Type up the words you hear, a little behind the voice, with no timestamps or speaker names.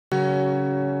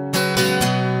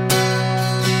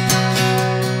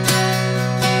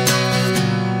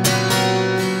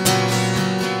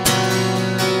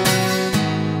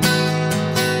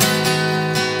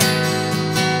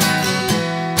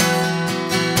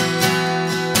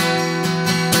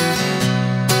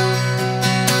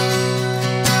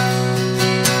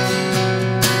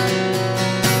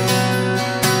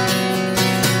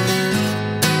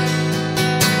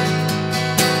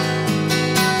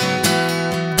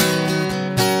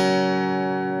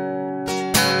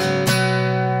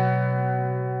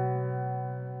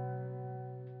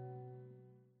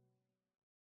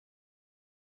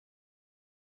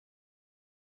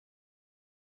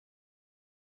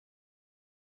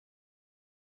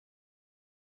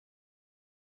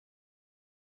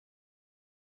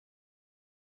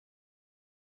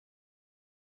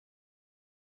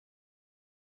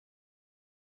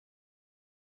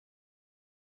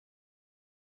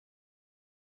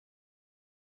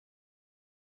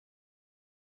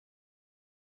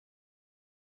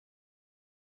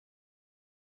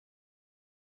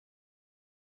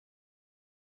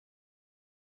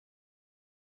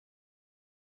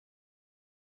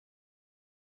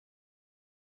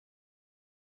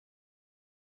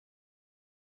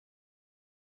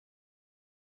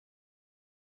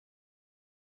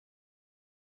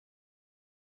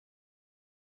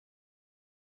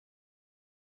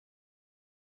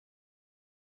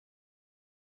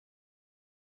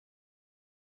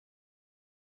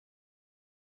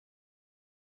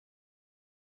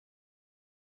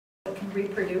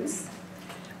reproduce.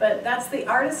 But that's the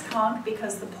artist conch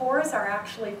because the pores are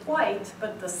actually white,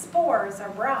 but the spores are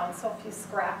brown. So if you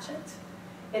scratch it,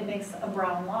 it makes a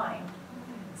brown line.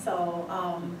 So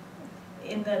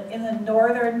in the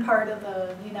northern part of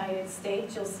the United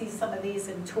States, you'll see some of these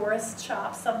in tourist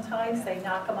shops sometimes. They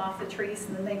knock them off the trees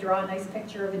and then they draw a nice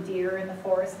picture of a deer in the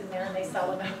forest in there and they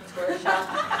sell them in the tourist shop.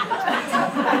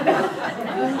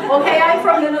 Okay, I'm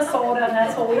from Minnesota and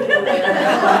that's what we do there.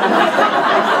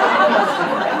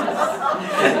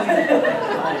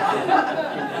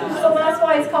 So that's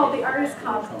why it's called the artist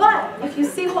conch. But if you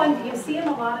see one, you see them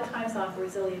a lot of times on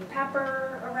Brazilian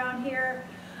pepper around here.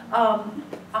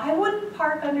 I wouldn't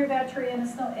park under that tree in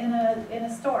a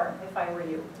storm if I were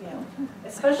you,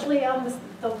 especially on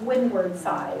the windward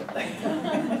side.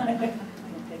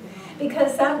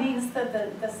 Because that means that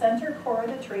the center core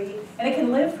of the tree, and it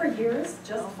can live for years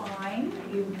just fine,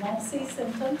 you won't see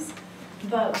symptoms,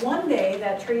 but one day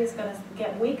that tree is going to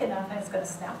get weak enough and it's going to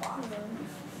snap off.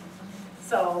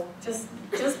 So just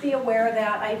be aware of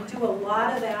that. I do a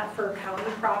lot of that for county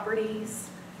properties.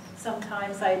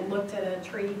 Sometimes I looked at a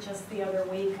tree just the other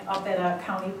week up at a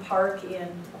county park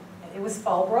it was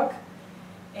Fallbrook,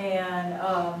 and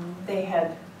they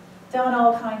had done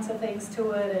all kinds of things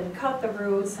to it and cut the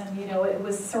roots, and it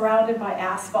was surrounded by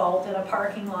asphalt and a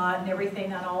parking lot and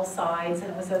everything on all sides, and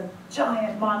it was a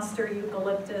giant monster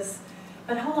eucalyptus.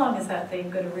 But how long is that thing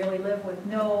going to really live with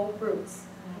no roots?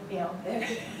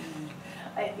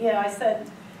 I said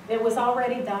it was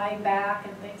already dying back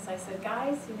and things. I said,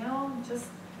 guys, just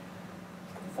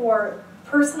for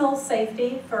personal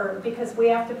safety, because we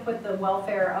have to put the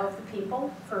welfare of the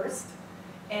people first.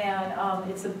 And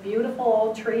it's a beautiful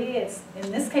old tree.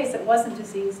 In this case, it wasn't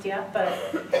diseased yet, but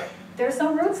there's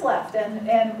no roots left.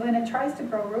 And when it tries to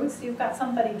grow roots, you've got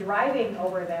somebody driving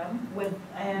over them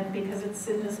and because it's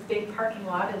in this big parking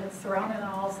lot and it's surrounded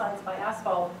on all sides by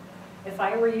asphalt. If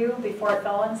I were you, before it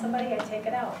fell on somebody, I'd take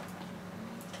it out.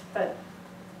 But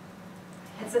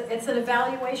it's an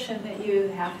evaluation that you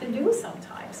have to do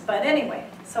sometimes. But anyway,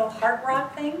 so heart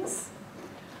rot things,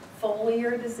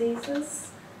 foliar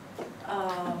diseases,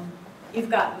 you've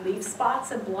got leaf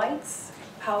spots and blights,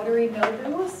 powdery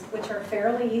mildews, which are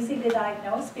fairly easy to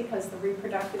diagnose because the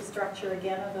reproductive structure,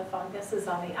 again, of the fungus is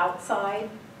on the outside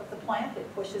of the plant.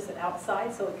 It pushes it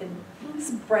outside so it can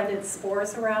spread its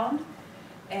spores around.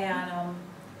 And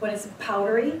when it's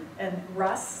powdery, and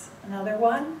rust, another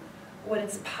one, when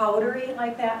it's powdery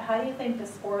like that, how do you think the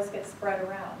spores get spread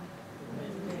around?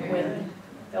 Wind.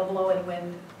 They'll blow in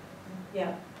wind.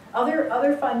 Yeah.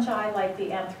 Other fungi like the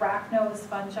anthracnose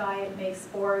fungi, it makes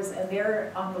spores, and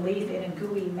they're on the leaf in a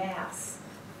gooey mass.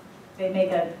 They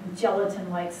make a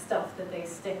gelatin-like stuff that they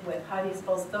stick with. How do you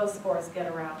suppose those spores get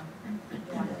around?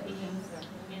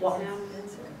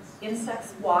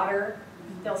 Insects, water.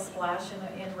 They'll splash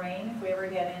in rain if we ever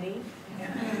get any.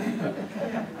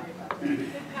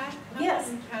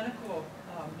 Yes. Mechanical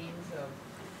means of.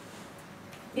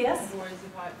 Yes. In other words,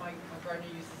 if my gardener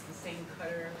uses the same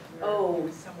cutter Oh.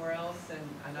 somewhere else,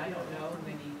 and I don't know, and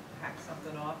then he hacks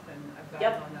something off, and I've got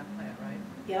it on that plant, right?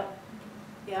 Yep.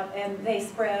 Yep, and they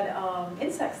spread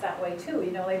insects that way too.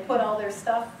 They put all their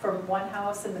stuff from one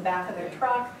house in the back of their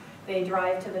truck. They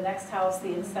drive to the next house,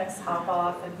 the insects hop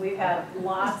off, and we've had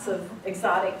lots of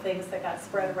exotic things that got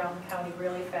spread around the county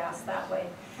really fast that way.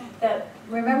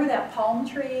 Remember that palm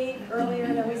tree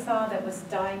earlier that we saw that was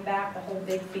dying back, the whole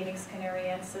big Phoenix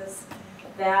canariensis?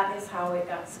 That is how it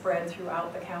got spread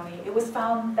throughout the county. It was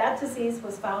found, that disease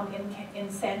was found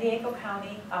in San Diego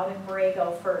County, out in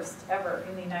Borrego first ever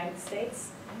in the United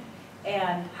States.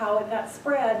 And how it got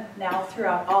spread now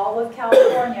throughout all of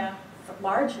California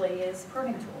largely is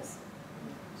pruning tools.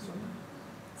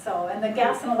 So, and the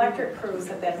gas and electric crews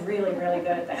have been really, really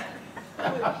good at that.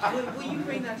 Will you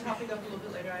bring that topic up a little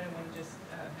bit later? I don't want to just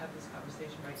have this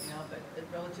conversation right now, but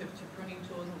relative to pruning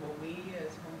tools and what we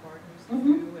as home gardeners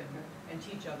do and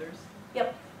teach others.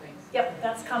 Yep. Thanks. Yep,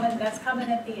 that's coming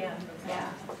at the end. Yeah.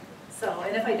 So,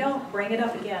 and if I don't, bring it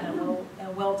up again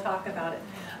and we'll talk about it.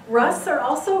 Rusts are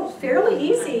also fairly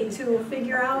easy to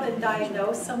figure out and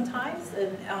diagnose sometimes.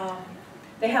 And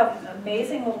they have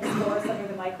amazing little spores under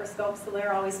the microscope, so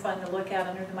they're always fun to look at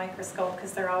under the microscope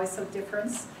because they're always so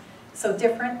different.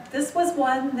 This was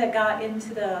one that got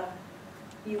into the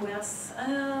U.S.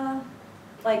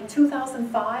 Like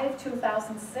 2005,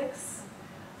 2006.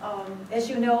 As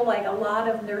you know, like a lot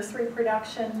of nursery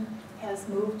production has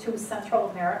moved to Central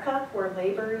America where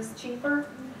labor is cheaper,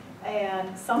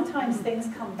 and sometimes things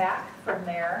come back from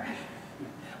there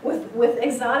with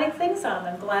exotic things on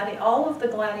them. All of the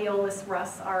gladiolus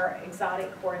rusts are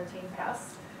exotic quarantine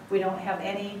pests. We don't have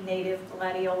any native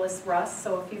gladiolus rust,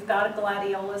 so if you've got a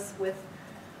gladiolus with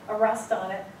a rust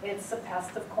on it, it's a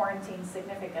pest of quarantine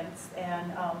significance,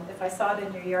 and if I saw it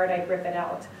in your yard, I'd rip it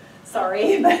out.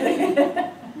 Sorry,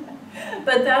 but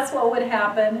that's what would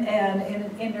happen, and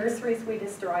in nurseries we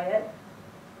destroy it.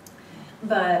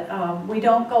 But we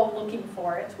don't go looking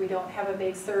for it. We don't have a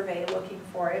big survey looking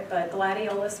for it, but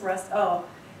gladiolus rust, oh,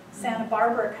 Santa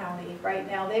Barbara County, right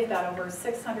now, they've got over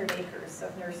 600 acres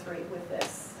of nursery with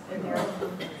this in there.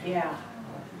 Yeah,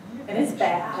 and it's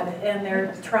bad, and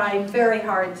they're trying very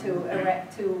hard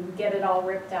to get it all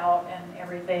ripped out and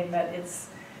everything, but it's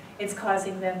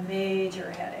causing them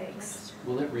major headaches.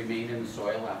 Will it remain in the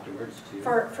soil afterwards too?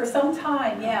 For some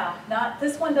time, yeah.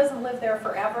 This one doesn't live there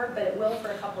forever, but it will for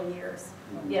a couple of years.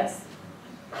 Yes.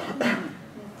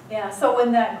 Yeah, so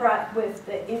when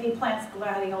if he plants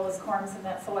gladiolus corms in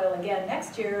that soil again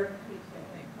next year,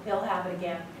 he'll have it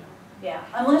again. Yeah,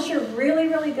 unless you're really,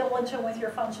 really diligent with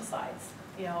your fungicides.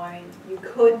 You know, I mean, you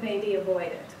could maybe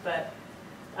avoid it, but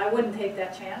I wouldn't take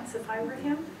that chance if I were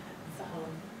him. So,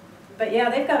 but yeah,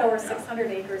 they've got over 600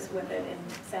 acres with it in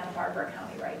Santa Barbara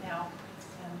County right now,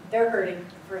 and they're hurting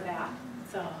for that.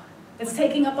 So it's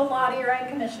taking up a lot of your ag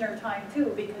commissioner time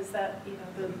too, because that, you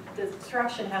know, the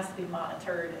destruction has to be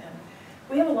monitored, and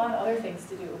we have a lot of other things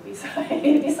to do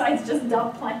besides just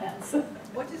dump plants.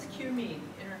 What does Q mean?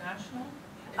 International?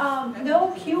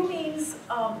 No, Q means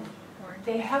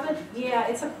they haven't, yeah,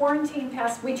 it's a quarantine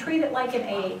pest. We treat it like an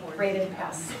A-rated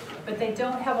pest, but they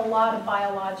don't have a lot of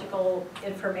biological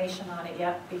information on it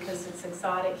yet because it's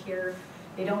exotic here.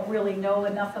 They don't really know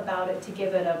enough about it to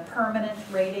give it a permanent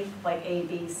rating like A,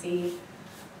 B, C.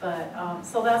 But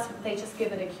so they just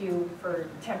give it a Q for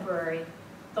temporary,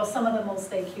 though some of them will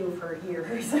stay Q for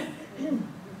years.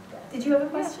 Did you have a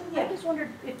question? Yeah. I just wondered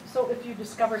if you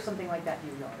discover something like that in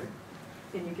your yard,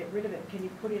 and you get rid of it, can you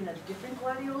put in a different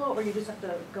gladiola, or you just have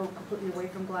to go completely away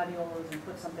from gladiolas and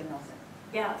put something else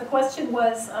in? Yeah, the question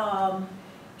was,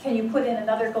 can you put in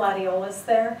another gladiolus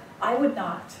there? I would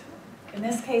not. In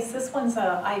this case, this one's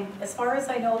as far as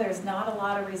I know, there's not a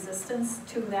lot of resistance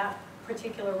to that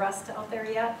particular rust out there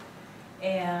yet,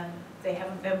 and they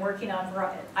haven't been working on,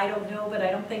 I don't know, but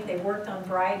I don't think they worked on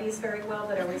varieties very well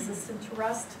that are resistant to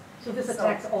rust. So this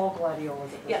attacks all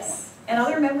gladiolas at this Yes, and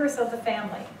other members of the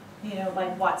family. You know,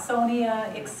 like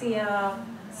Watsonia, Ixia,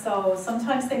 so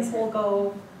sometimes things will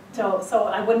go to, so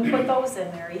I wouldn't put those in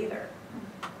there either.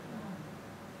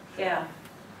 Yeah.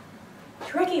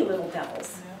 Tricky little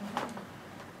devils.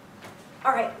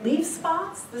 All right, leaf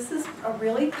spots. This is a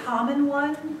really common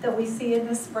one that we see in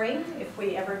the spring if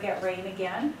we ever get rain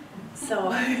again. So,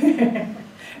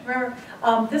 remember,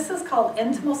 this is called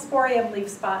Entomosporium leaf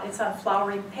spot. It's on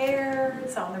flowering pear,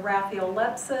 it's on the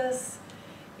Raphiolepis.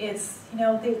 It's, you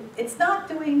know, it's not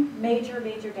doing major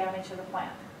damage to the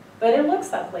plant, but it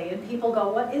looks ugly, and people go,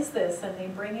 what is this? And they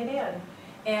bring it in.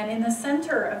 And in the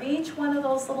center of each one of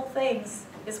those little things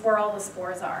is where all the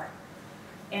spores are.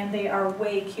 And they are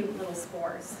way cute little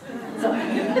spores. So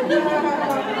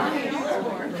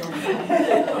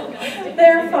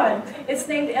they're fun. It's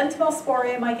named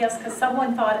Entomosporium, I guess, because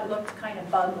someone thought it looked kind of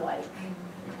bug-like.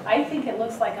 I think it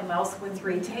looks like a mouse with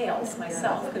 3 tails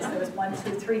myself, because there's 1,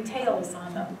 2, 3 tails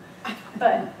on them.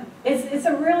 But it's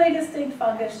a really distinct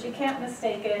fungus. You can't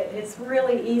mistake it. It's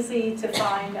really easy to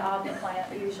find on the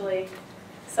plant usually.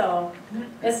 So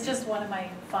it's just one of my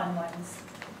fun ones.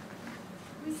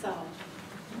 So.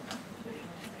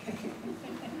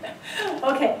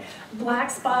 Okay, black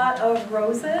spot of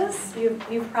roses.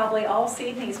 You've probably all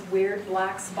seen these weird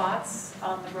black spots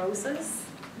on the roses.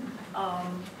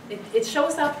 It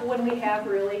shows up when we have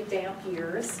really damp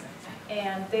years,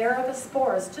 and there are the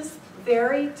spores, just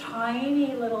very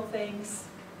tiny little things,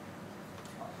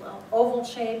 well, oval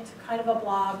shaped, kind of a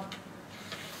blob.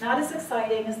 Not as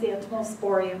exciting as the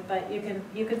Entomosporium, but you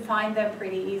can find them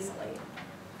pretty easily.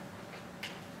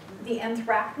 The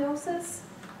anthracnoses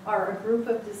are a group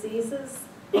of diseases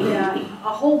that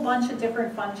a whole bunch of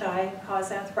different fungi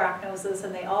cause anthracnoses,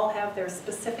 and they all have their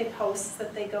specific hosts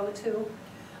that they go to.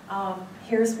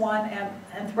 Here's one,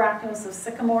 anthracnose of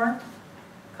sycamore,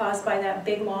 caused by that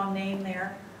big long name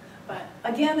there. But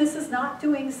again, this is not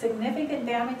doing significant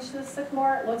damage to the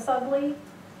sycamore. It looks ugly.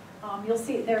 You'll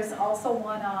see there's also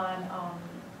one on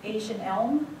Asian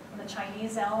elm, the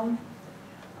Chinese elm.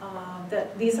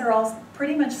 These are all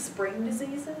pretty much spring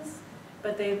diseases,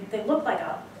 but they look like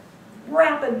a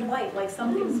rapid blight, like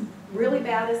something's really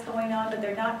bad is going on, but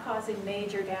they're not causing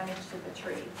major damage to the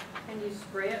tree. Can you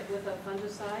spray it with a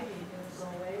fungicide and it'll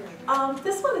go away? Or?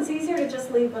 This one is easier to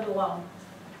just leave it alone.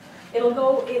 It'll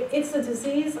go, it's a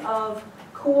disease of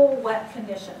cool, wet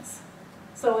conditions.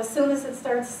 So as soon as it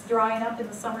starts drying up in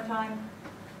the summertime,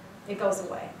 it goes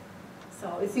away.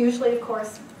 So it's usually, of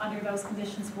course, under those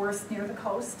conditions, worse near the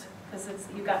coast, because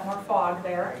you've got more fog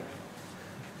there.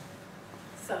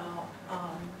 So,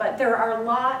 but there are a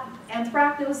lot,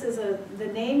 anthracnose is the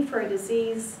name for a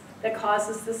disease that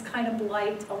causes this kind of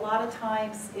blight. A lot of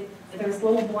times there's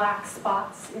little black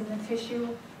spots in the tissue,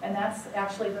 and that's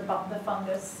actually the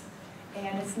fungus.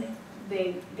 And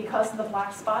because of the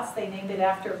black spots, they named it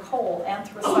after coal,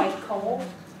 anthracite coal,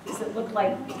 because it looked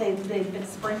like they've been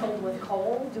sprinkled with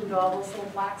coal due to all those little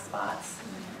black spots.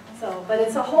 So, but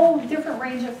it's a whole different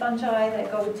range of fungi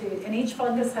that go to, and each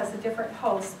fungus has a different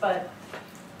host, but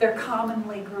they're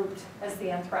commonly grouped as the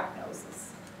anthracnoses.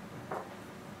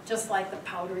 Just like the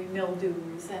powdery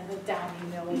mildews and the downy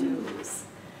mildews.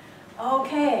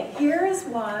 Okay, here is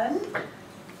one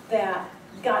that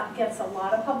gets a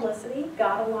lot of publicity,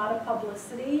 got a lot of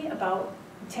publicity about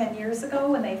 10 years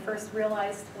ago when they first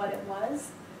realized what it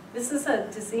was. This is a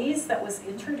disease that was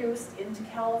introduced into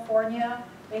California,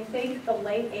 I think the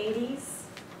late 80s,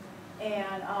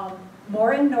 and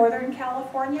more in Northern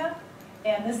California.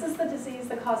 And this is the disease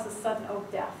that causes sudden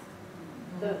oak death.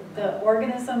 The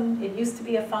organism, it used to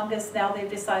be a fungus, now they've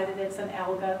decided it's an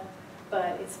alga,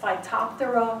 but it's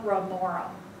Phytophthora ramorum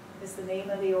is the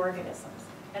name of the organisms.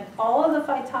 And all of the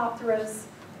Phytophtheras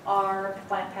are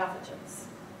plant pathogens.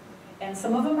 And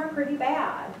some of them are pretty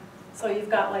bad. So you've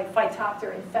got like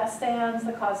Phytophthora infestans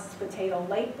that causes potato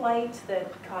late blight,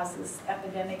 that causes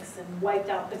epidemics and wiped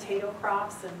out potato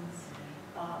crops and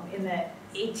in the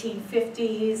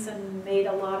 1850s and made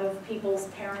a lot of people's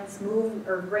parents move,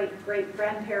 or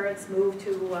great-great-grandparents move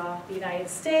to the United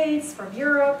States from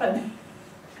Europe, and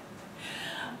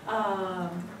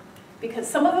because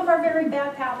some of them are very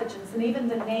bad pathogens, and even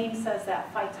the name says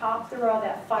that Phytophthora,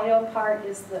 that phyto part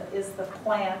is the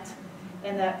plant,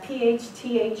 and that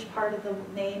PHTH part of the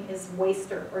name is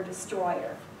waster or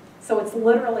destroyer. So it's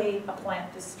literally a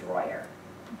plant destroyer.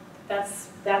 That's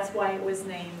why it was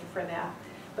named for that.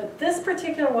 But this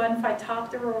particular one,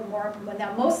 Phytophthora ramorum,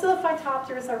 now most of the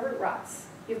Phytophtheras are root rots.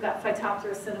 You've got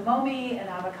Phytophthora cinnamomum and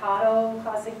avocado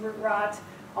causing root rot.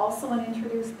 Also an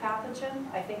introduced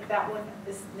pathogen. I think that one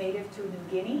is native to New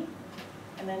Guinea,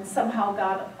 and then somehow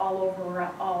got all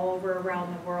over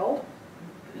around the world.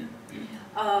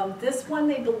 This one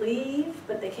they believe,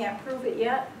 but they can't prove it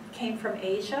yet, came from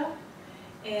Asia,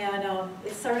 and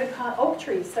it started, oak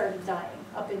trees started dying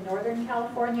up in Northern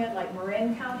California, like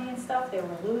Marin County and stuff. They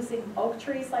were losing oak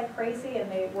trees like crazy, and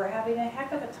they were having a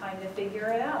heck of a time to figure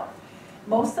it out.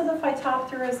 Most of the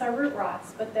Phytophtheras are root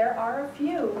rots, but there are a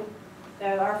few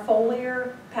that are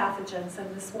foliar pathogens,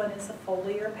 and this one is a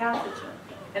foliar pathogen.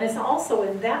 And it's also,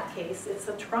 in that case, it's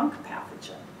a trunk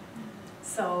pathogen.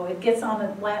 So it gets on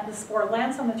the spore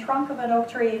lands on the trunk of an oak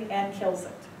tree and kills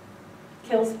it.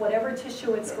 Kills whatever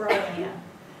tissue it's growing in.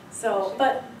 So,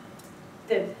 but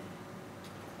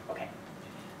okay.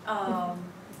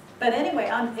 But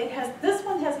anyway, this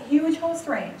one has a huge host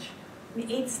range. It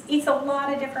eats a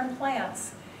lot of different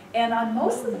plants. And on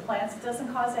most of the plants, it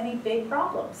doesn't cause any big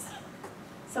problems.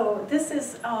 So this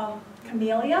is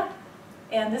camellia,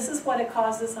 and this is what it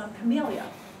causes on camellia.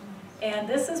 And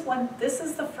this is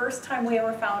the first time we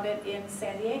ever found it in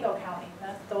San Diego County.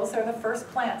 Those are the first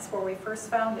plants where we first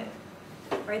found it.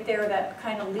 Right there, that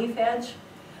kind of leaf edge.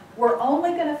 We're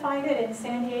only going to find it in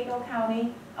San Diego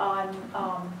County on,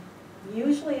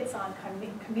 usually it's on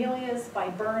camellias,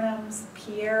 viburnums,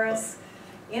 pieris,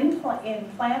 in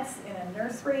plants in a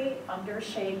nursery under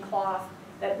shade cloth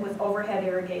with overhead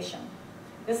irrigation.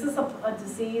 This is a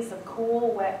disease of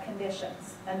cool, wet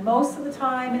conditions. And most of the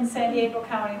time in San Diego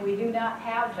County, we do not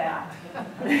have that.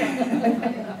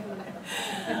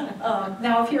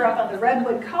 Now, if you're up on the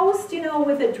Redwood Coast, you know,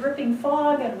 with a dripping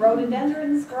fog and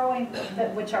rhododendrons growing,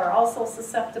 which are also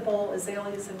susceptible,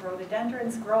 azaleas and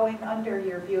rhododendrons growing under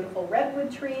your beautiful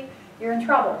redwood tree, you're in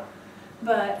trouble.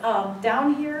 But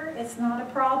down here, it's not a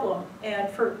problem. And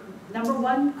for number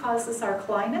one, causes our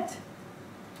climate.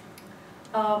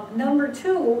 Number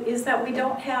two is that we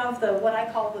don't have what I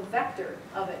call the vector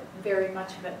of it, very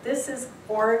much of it. This is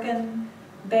Oregon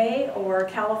Bay or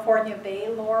California Bay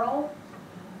laurel,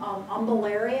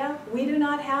 umbularia. We do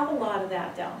not have a lot of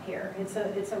that down here. It's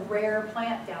a rare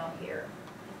plant down here.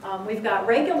 We've got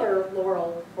regular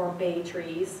laurel or bay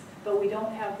trees, but we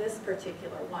don't have this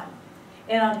particular one.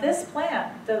 And on this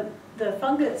plant, the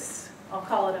fungus, I'll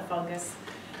call it a fungus,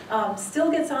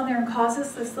 still gets on there and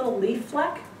causes this little leaf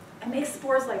fleck. It makes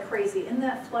spores like crazy. In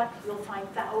that fleck, you'll find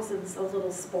thousands of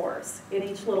little spores in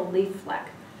each little leaf fleck.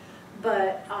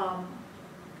 But,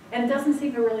 and it doesn't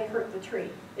seem to really hurt the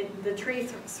tree. The tree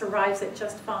survives it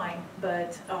just fine,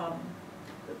 but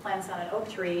plants on an oak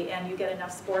tree and you get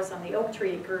enough spores on the oak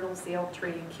tree, it girdles the oak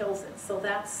tree and kills it. So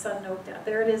that's sudden oak death.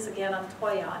 There it is again on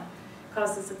toyon.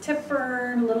 Causes a tip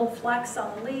burn, little flecks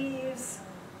on the leaves.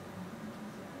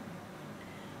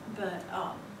 But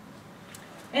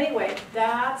anyway,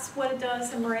 that's what it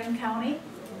does in Marin County,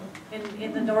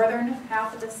 in the northern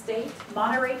half of the state.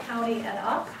 Monterey County and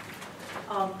up.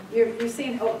 You're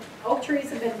seeing oak trees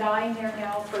have been dying there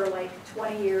now for like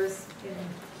 20 years in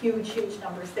huge, huge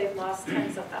numbers. They've lost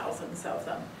tens of thousands of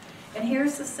them. And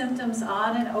here's the symptoms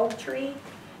on an oak tree.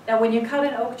 Now when you cut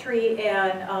an oak tree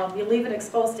and you leave it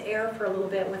exposed to air for a little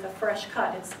bit with a fresh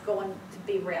cut, it's going to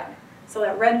be red. So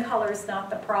that red color is not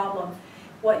the problem.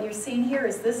 What you're seeing here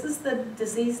is this is the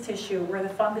disease tissue where the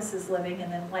fungus is living,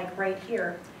 and then like right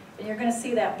here. And you're going to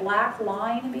see that black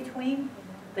line in between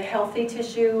the healthy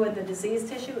tissue and the diseased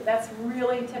tissue. That's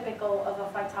really typical of a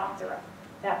Phytophthora,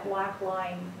 that black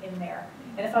line in there.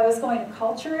 And if I was going to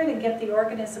culture it and get the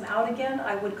organism out again,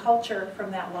 I would culture from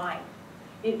that line.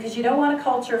 Because you don't want to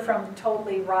culture from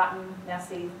totally rotten,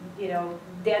 messy,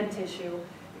 dead tissue,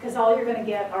 because all you're going to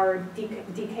get are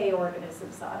decay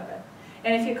organisms out of it.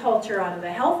 And if you culture out of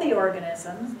the healthy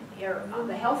organisms, here on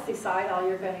the healthy side, all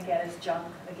you're going to get is junk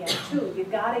again too.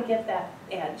 You've got to get that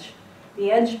edge,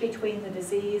 the edge between the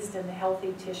diseased and the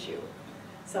healthy tissue.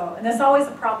 So, and there's always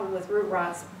a problem with root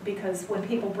rots, because when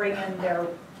people bring in their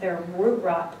root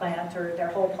rot plant or their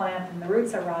whole plant and the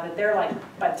roots are rotted, they're like,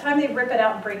 by the time they rip it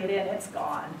out and bring it in, it's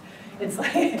gone. It's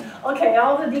like, okay,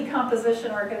 all the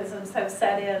decomposition organisms have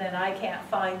set in and I can't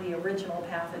find the original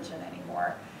pathogen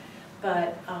anymore.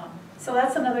 But, so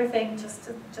that's another thing just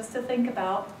to think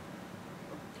about.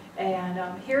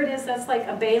 And here it is, that's like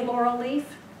a bay laurel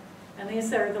leaf. And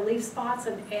these are the leaf spots,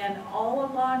 and all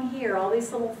along here, all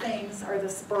these little things are the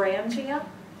sporangia.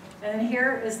 And then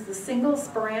here is the single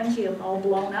sporangium all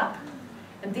blown up.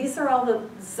 And these are all the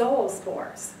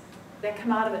zoospores that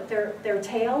come out of it. They're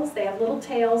tails, they have little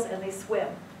tails, and they swim.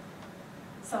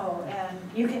 So, and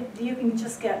you can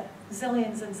just get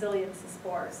zillions and zillions of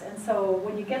spores. And so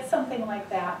when you get something like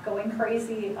that, going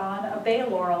crazy on a bay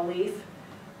laurel leaf,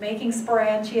 making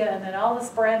sporangia, and then all the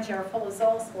sporangia are full of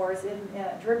zoospores in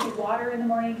drippy water in the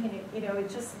morning, it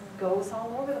just goes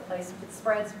all over the place. It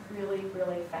spreads really,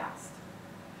 really fast.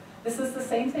 This is the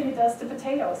same thing it does to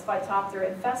potatoes.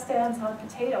 Phytophthora infestans on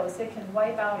potatoes. It can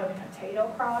wipe out a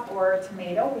potato crop or a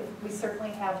tomato. We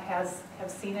certainly have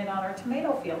seen it on our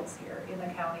tomato fields here in the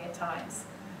county at times.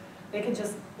 They can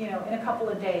just, in a couple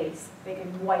of days, they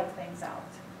can wipe things out.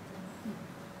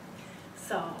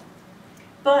 So,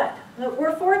 but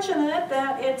we're fortunate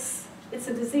that it's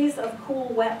a disease of cool,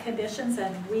 wet conditions,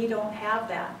 and we don't have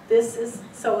that.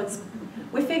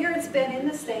 We figure it's been in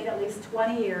the state at least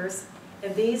 20 years,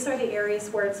 and these are the areas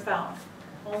where it's found.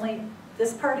 Only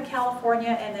this part of California,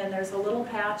 and then there's a little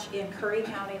patch in Curry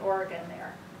County, Oregon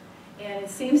there. And it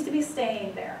seems to be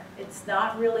staying there. It's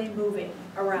not really moving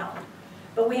around.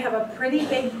 But we have a pretty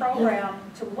big program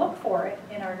to look for it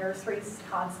in our nurseries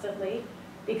constantly,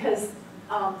 because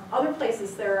other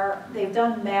places they've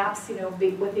done maps,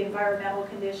 with the environmental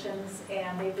conditions,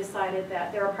 and they've decided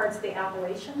that there are parts of the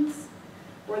Appalachians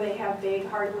where they have big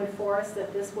hardwood forests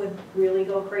that this would really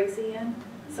go crazy in.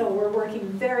 So we're working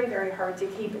very, very hard to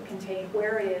keep it contained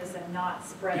where it is and not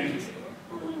spread it.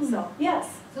 So,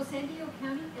 yes? So San Diego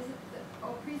County, is it the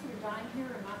oak trees that are dying here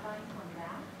are not dying from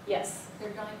that? Yes. They're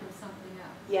dying from something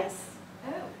else? Yes.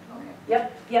 Oh, okay.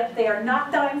 Yep, they are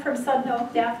not dying from sudden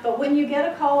oak death, but when you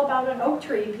get a call about an oak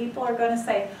tree, people are going to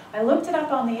say, I looked it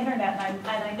up on the internet and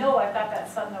I know I've got that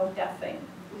sudden oak death thing.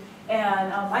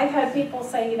 And I've had people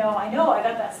say, I know I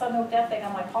got that sudden oak death thing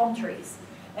on my palm trees.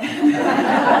 And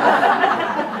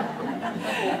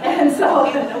so,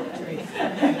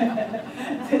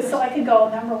 so I can go,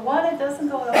 number one, it doesn't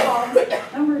go to palms.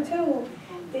 Number two,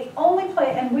 the only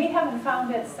place, and we haven't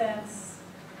found it since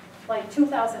like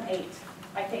 2008,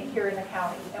 I think, here in the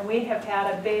county. And we have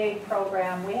had a big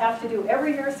program. We have to do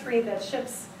every nursery that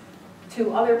ships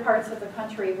to other parts of the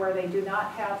country where they do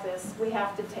not have this. We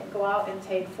have to go out and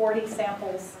take 40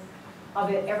 samples of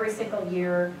it every single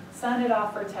year, send it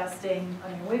off for testing. I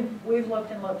mean, we've looked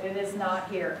and looked. It is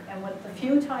not here. And with the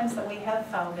few times that we have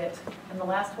found it, and the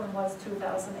last one was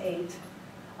 2008,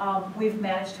 we've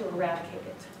managed to eradicate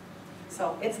it.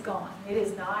 So it's gone. It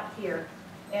is not here.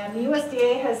 And the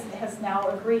USDA has now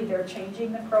agreed. They're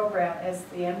changing the program as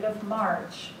the end of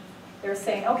March. They're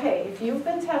saying, okay, if you've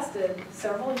been tested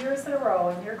several years in a row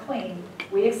and you're clean,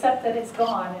 we accept that it's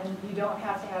gone and you don't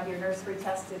have to have your nursery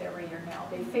tested every year now.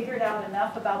 They figured out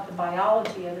enough about the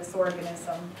biology of this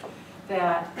organism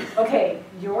that, okay,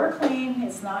 you're clean,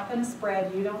 it's not going to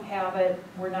spread, you don't have it,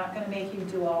 we're not going to make you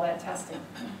do all that testing.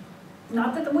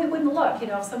 Not that we wouldn't look, you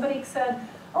know, if somebody said,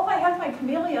 oh, I have my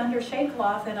camellia under shade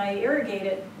cloth and I irrigate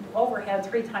it overhead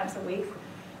 3 times a week,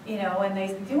 you know, and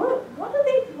they do what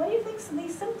do you think some of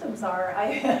these symptoms are?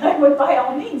 I would by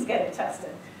all means get it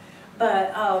tested.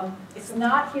 But it's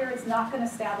not here, it's not going to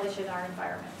establish in our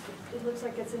environment. It looks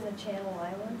like it's in the Channel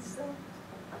Islands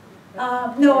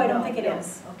though? No, I don't think it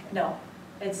is. Okay. No,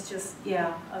 it's just,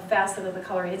 yeah, a facet of the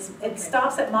coloring. It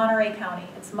stops at Monterey County.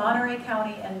 It's Monterey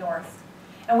County and north.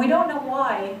 And we don't know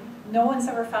why. No one's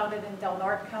ever found it in Del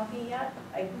Norte County yet.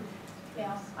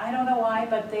 I don't know why,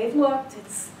 but they've looked.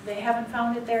 They haven't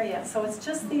found it there yet. So it's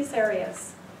just these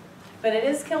areas. But it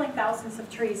is killing thousands of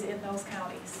trees in those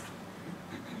counties.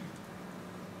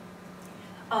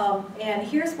 And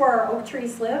here's where our oak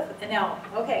trees live. And now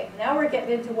we're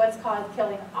getting into what's called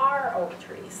killing our oak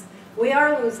trees. We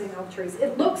are losing oak trees.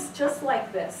 It looks just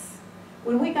like this.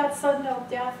 When we got sudden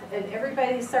oak death and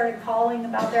everybody started calling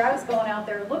about there, I was going out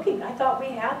there looking. I thought we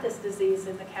had this disease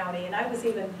in the county, and I was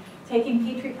even taking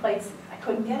Petri plates. I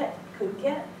couldn't get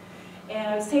it. And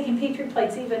I was taking Petri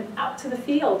plates even out to the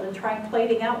field and trying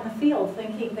plating out in the field,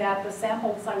 thinking that the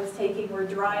samples I was taking were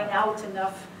drying out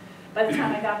enough by the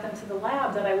time I got them to the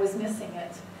lab that I was missing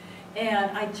it.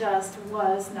 And I just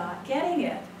was not getting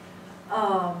it.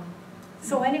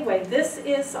 So anyway, this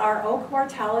is our oak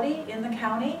mortality in the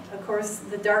county. Of course,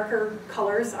 the darker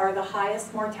colors are the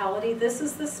highest mortality. This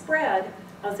is the spread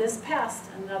of this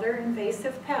pest, another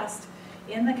invasive pest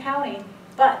in the county.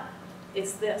 But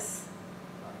it's this.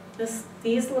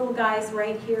 These little guys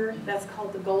right here, that's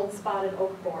called the gold-spotted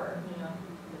oak borer.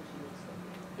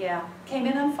 Yeah, came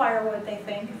in on firewood, they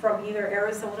think, from either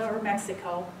Arizona or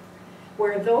Mexico,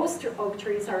 where those oak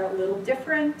trees are a little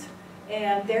different,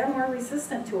 and they're more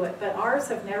resistant to it. But ours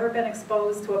have never been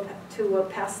exposed to a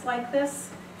pest like this,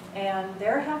 and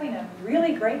they're having a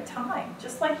really great time.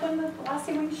 Just like when the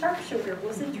glossy-winged sharpshooter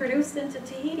was introduced into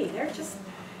Tahiti. They're just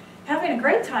having a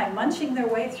great time munching their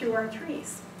way through our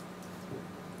trees.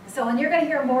 So, and you're going to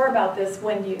hear more about this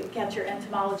when you get your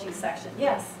entomology section.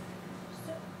 Yes?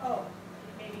 Oh,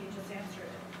 maybe you just answered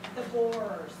it. The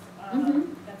borers,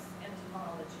 that's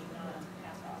entomology, not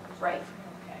pathology. Right.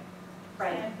 Okay.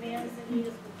 Right. I have manzanitas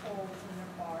with holes in their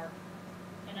bark,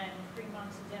 and I have a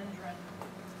Fremontodendron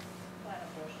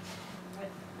platypus bush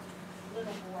with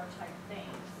little borer type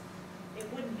things.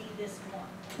 It wouldn't be this one.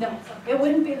 No, it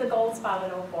wouldn't be the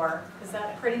gold-spotted oak borer, because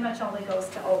that pretty much only goes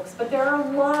to oaks. But there are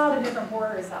a lot of different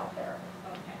borers out there.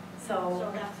 Okay.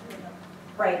 So that's where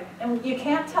the... right, and you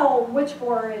can't tell which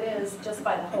borer it is just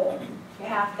by the hole. You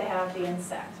have to have the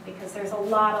insect, because there's a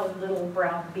lot of little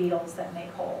brown beetles that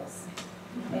make holes.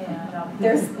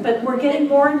 And but we're getting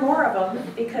more and more of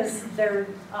them because they're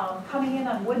coming in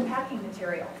on wood packing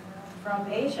material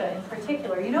from Asia in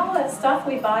particular. You know that stuff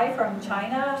we buy from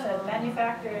China, that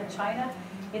manufactured in China?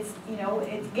 It's, you know,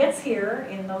 it gets here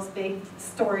in those big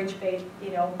storage,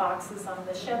 boxes on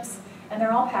the ships, and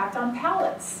they're all packed on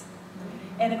pallets.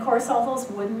 And of course, all those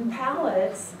wooden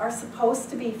pallets are supposed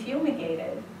to be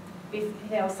fumigated,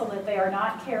 so that they are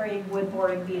not carrying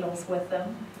wood-boring beetles with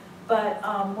them. But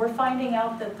we're finding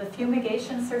out that the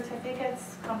fumigation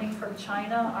certificates coming from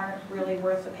China aren't really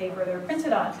worth the paper they're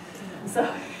printed on.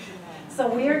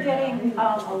 So we are getting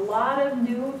a lot of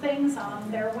new things on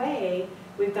their way.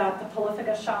 We've got the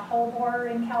prolifica shot-hole borer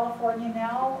in California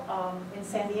now. In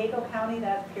San Diego County,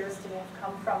 that appears to have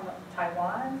come from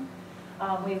Taiwan.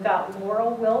 We've got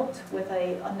laurel wilt with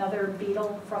another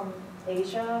beetle from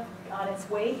Asia on its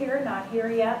way here, not here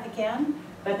yet again,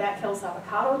 but that kills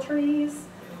avocado trees.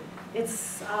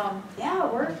 It's, yeah,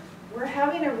 we're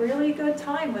having a really good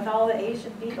time with all the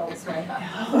Asian beetles right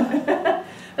now.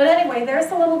 But anyway, there's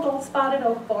the little gold-spotted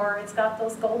oak borer. It's got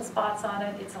those gold spots on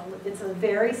it. It's a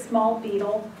very small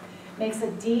beetle. Makes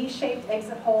a D-shaped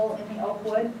exit hole in the oak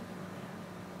wood.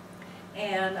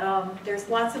 And there's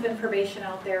lots of information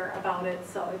out there about it.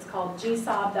 So it's called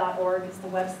gsob.org is the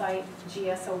website,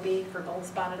 GSOB for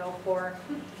gold-spotted oak borer.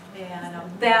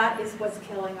 And that is what's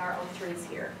killing our oak trees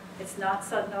here. It's not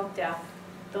sudden oak death,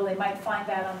 though they might find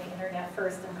that on the internet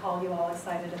first and call you all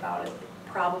excited about it. It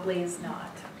probably is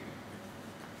not.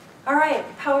 All right,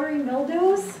 powdery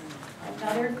mildews,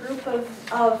 another group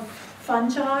of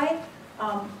fungi.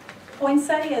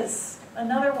 Poinsettia is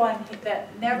another one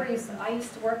that never used to, I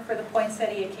used to work for the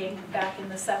Poinsettia King back in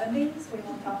the 70s, we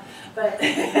won't talk, but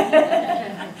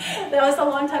that was a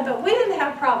long time, but we didn't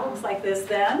have problems like this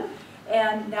then,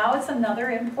 and now it's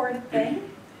another important thing.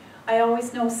 I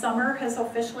always know summer has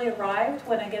officially arrived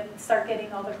when I start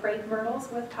getting all the crepe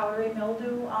myrtles with powdery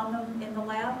mildew on them in the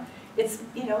lab. It's,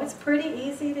 it's pretty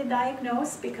easy to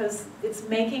diagnose because it's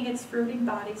making its fruiting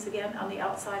bodies again on the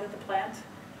outside of the plant.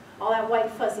 All that white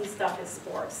fuzzy stuff is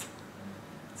spores.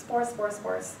 Spores, spores,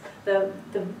 spores. The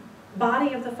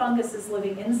body of the fungus is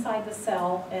living inside the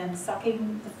cell and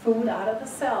sucking the food out of the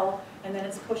cell, and then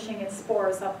it's pushing its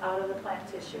spores up out of the plant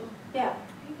tissue. Yeah? Are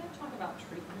you going to talk about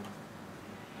treatment?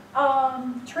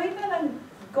 Treatment I'm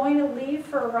going to leave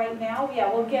for right now.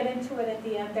 Yeah, we'll get into it at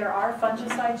the end. There are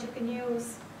fungicides you can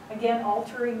use. Again,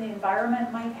 altering the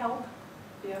environment might help.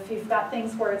 You know, if you've got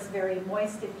things where it's very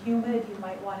moist and humid, you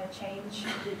might want to change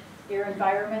your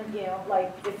environment. You know,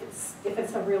 like if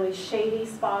it's a really shady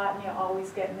spot and you always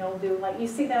get mildew. Like you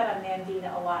see that on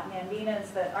Nandina a lot.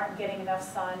 Nandinas that aren't getting enough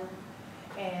sun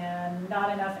and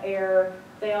not enough air,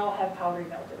 they all have powdery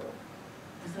mildew.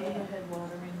 Does overhead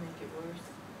watering make it worse?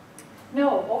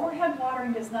 No, overhead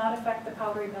watering does not affect the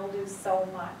powdery mildew so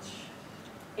much.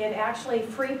 It actually,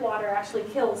 free water actually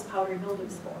kills powdery mildew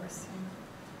spores.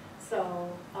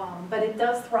 So, but it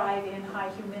does thrive in high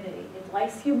humidity. It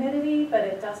likes humidity, but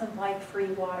it doesn't like free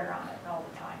water on it all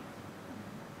the time.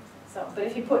 So, but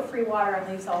if you put free water on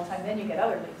leaves all the time, then you get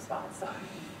other leaf spots. So.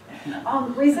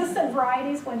 Resistant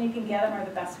varieties, when you can get them, are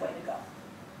the best way to go.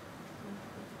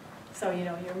 So, you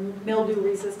know, your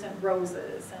mildew-resistant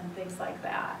roses and things like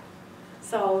that.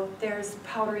 So there's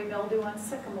powdery mildew on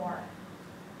sycamore.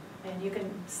 And you can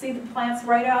see the plants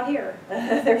right out here.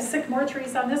 There's sycamore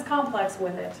trees on this complex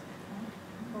with it.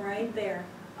 Right there.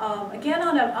 Again,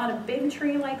 on a big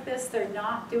tree like this, they're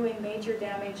not doing major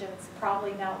damage, and it's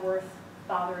probably not worth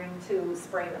bothering to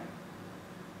spray them.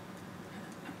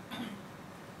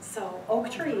 So oak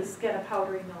trees get a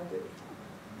powdery mildew.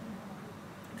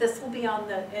 This will be on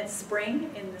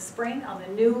in the spring, on the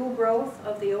new growth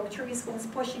of the oak trees when it's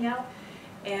pushing out.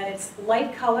 And it's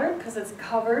light colored because it's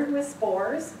covered with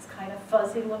spores. It's kind of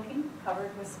fuzzy looking,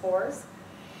 covered with spores.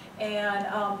 And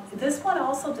this one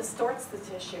also distorts the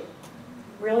tissue.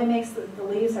 Really makes the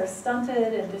leaves are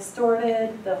stunted and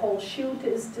distorted. The whole shoot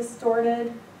is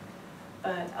distorted.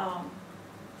 But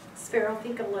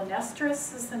Sphaerotheca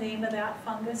lanestris is the name of that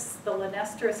fungus. The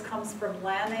lanestris comes from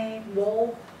lanae,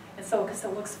 wool, and so because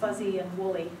it looks fuzzy and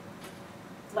woolly,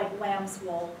 like lamb's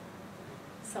wool.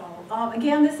 So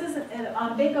again, this isn't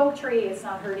on a big oak tree. It's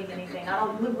not hurting anything.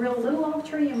 On a real little oak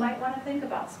tree, you might want to think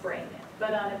about spraying it.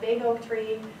 But on a big oak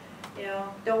tree, you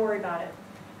know, don't worry about it.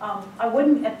 I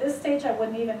wouldn't at this stage. I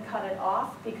wouldn't even cut it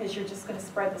off because you're just going to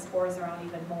spread the spores around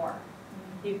even more.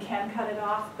 You can cut it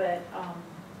off, but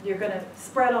you're going to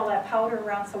spread all that powder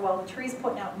around. So while the tree's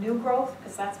putting out new growth,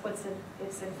 because that's what's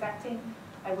it's infecting,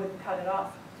 I wouldn't cut it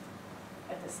off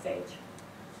at this stage.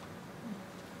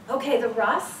 Okay, the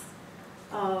rusts.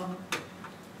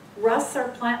 Rusts are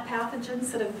plant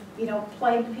pathogens that have, you know,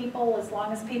 plagued people as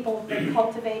long as people have been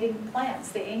cultivating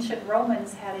plants. The ancient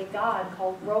Romans had a god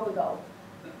called Robigo,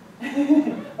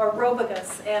 or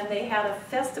Robigus, and they had a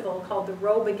festival called the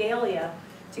Robigalia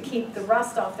to keep the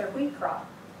rust off their wheat crop.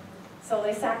 So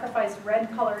they sacrificed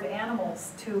red-colored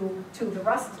animals to the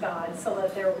rust god so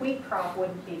that their wheat crop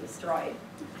wouldn't be destroyed.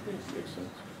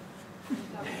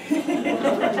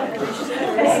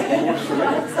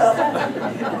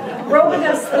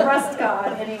 Robigus, the rust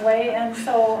god, anyway, and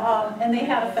so and they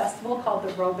had a festival called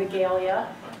the Robigalia,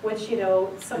 which, you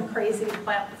know, some crazy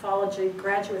plant pathology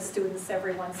graduate students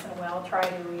every once in a while try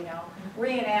to, you know,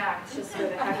 reenact just for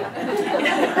the heck of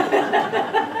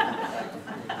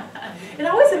it. It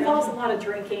always involves a lot of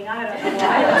drinking. I don't know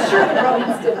why. I'm sure the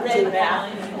Romans didn't do that.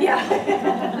 Yeah.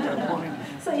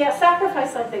 So yeah,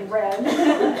 sacrifice something red.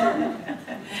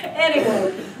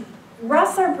 Anyway,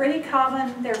 rusts are pretty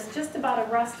common. There's just about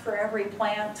a rust for every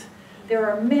plant. There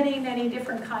are many, many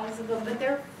different kinds of them, but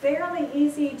they're fairly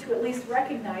easy to at least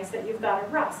recognize that you've got a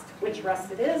rust. Which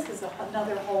rust it is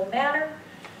another whole matter.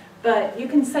 But you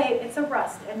can say it's a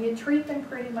rust, and you treat them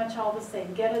pretty much all the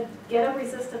same. Get a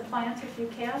resistant plant if you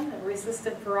can, a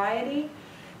resistant variety.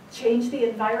 Change the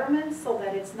environment so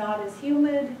that it's not as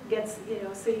humid,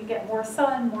 so you get more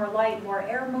sun, more light, more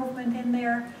air movement in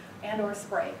there, and or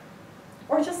spray.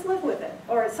 Or just live with it.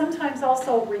 Or sometimes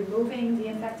also removing the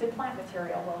infected plant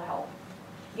material will help.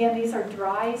 Again, these are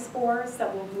dry spores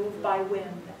that will move by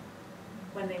wind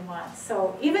when they want.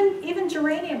 So even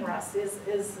geranium rust is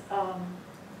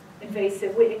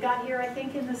invasive. It got here, I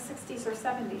think, in the 60s or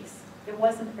 70s. It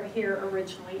wasn't here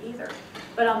originally either.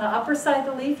 But on the upper side of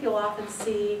the leaf, you'll often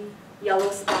see yellow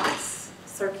spots,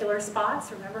 circular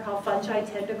spots. Remember how fungi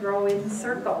tend to grow in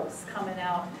circles coming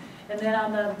out. And then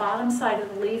on the bottom side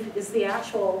of the leaf is the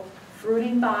actual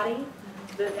fruiting body,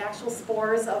 the actual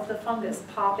spores of the fungus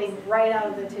popping right out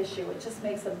of the tissue. It just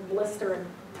makes a blister and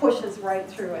pushes right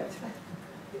through it.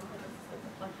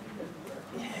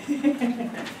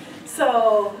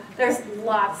 So there's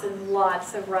lots and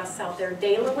lots of rusts out there.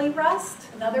 Daylily rust,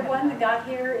 another one that got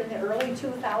here in the early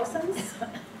 2000s.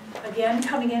 again,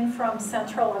 coming in from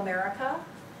Central America.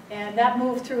 And that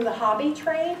moved through the hobby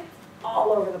trade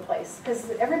all over the place. Because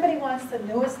everybody wants the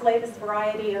newest, latest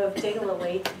variety of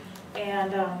daylily.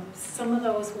 And some of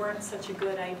those weren't such a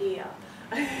good idea.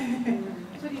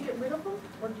 So do you get rid of them,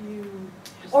 or do you?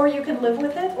 Or you can live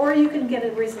with it, or you can get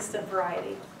a resistant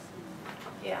variety.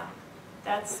 Yeah,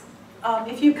 that's,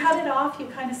 if you cut it off, you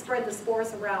kind of spread the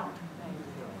spores around.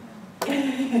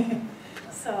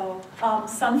 So,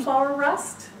 sunflower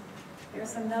rust,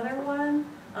 here's another one.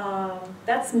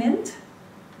 That's mint.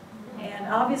 And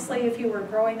obviously, if you were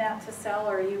growing that to sell,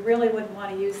 or you really wouldn't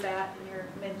want to use that in your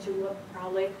mint julep,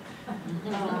 probably.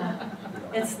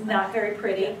 It's not very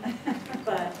pretty.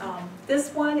 But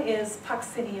this one is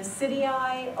Puccinia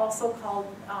cityi, also called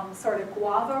sort of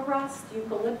guava rust,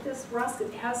 eucalyptus rust.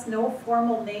 It has no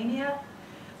formal name yet.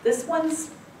 This one's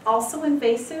also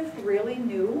invasive, really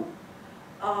new.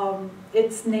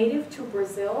 It's native to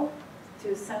Brazil,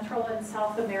 to Central and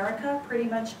South America, pretty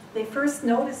much. They first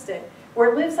noticed it where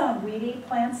it lives on weedy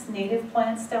plants, native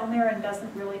plants down there, and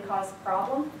doesn't really cause a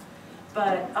problem.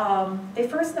 But they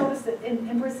first noticed it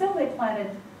in Brazil. They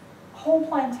planted whole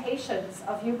plantations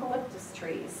of eucalyptus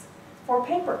trees for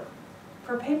paper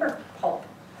pulp.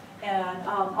 And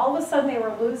all of a sudden they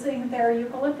were losing their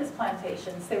eucalyptus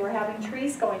plantations. They were having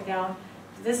trees going down.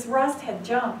 This rust had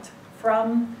jumped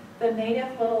from the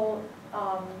native little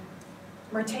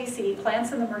myrtaceae,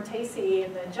 plants in the myrtaceae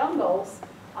in the jungles,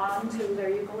 onto their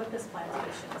eucalyptus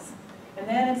plantations. And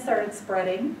then it started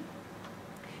spreading,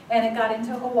 and it got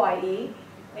into Hawaii,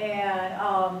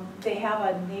 and they have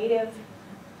a native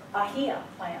ohia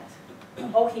plant,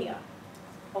 ohia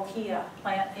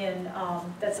plant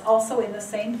that's also in the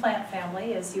same plant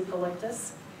family as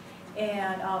eucalyptus,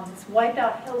 and it's wiped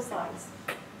out hillsides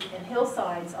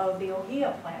of the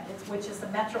ohia plant, which is the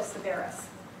Metrosideros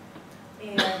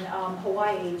in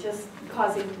Hawaii, just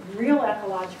causing real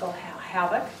ecological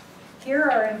havoc. Here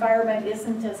our environment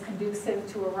isn't as conducive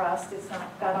to a rust. It's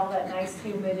not got all that nice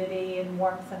humidity and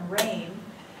warmth and rain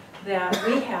that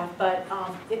we have, but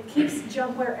it keeps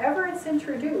wherever it's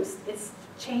introduced, it's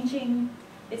changing,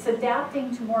 it's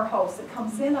adapting to more hosts. It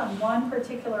comes in on one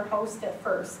particular host at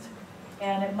first,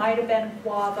 and it might have been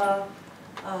guava,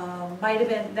 might have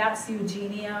been, that's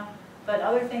Eugenia, but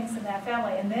other things in that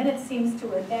family, and then it seems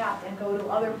to adapt and go to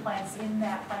other plants in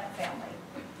that plant family.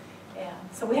 And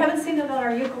so we haven't seen it on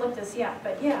our eucalyptus yet,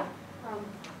 but yeah.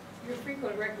 Your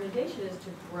frequent recommendation is to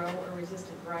grow a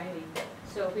resistant variety.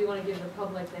 So if we want to give the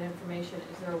public that information,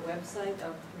 is there a website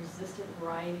of resistant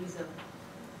varieties of,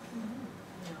 you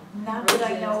know, Not that I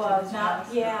roses know and of, not,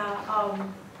 stuff? yeah.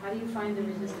 How do you find the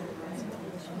resistant varieties?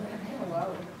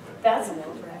 That's,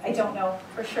 I don't know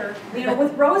for sure. You know,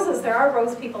 with roses, there are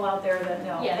rose people out there that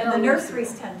know, Yeah, and the there are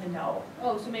nurseries tend to know.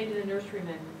 Oh, so maybe the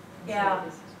nurserymen. Yeah.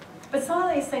 But some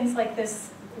of these things like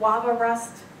this guava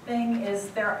rust thing is,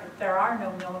 there are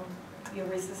no known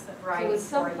resistant So with varieties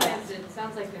some for it. plants, it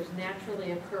sounds like there's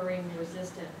naturally occurring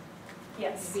resistant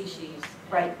Yes, species.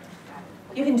 right.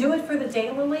 You can do it for the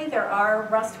daylily. There are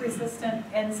rust resistant,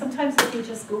 and sometimes if you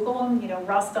just Google them, you know,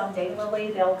 rust on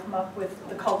daylily, they'll come up with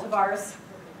the cultivars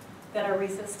that are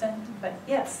resistant, but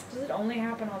yes. Does it only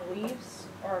happen on leaves,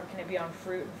 or can it be on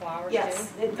fruit and flowers too?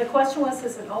 Yes, the question was,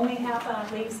 does it only happen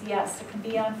on leaves? Yes, it can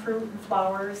be on fruit and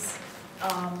flowers,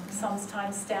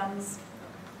 sometimes stems.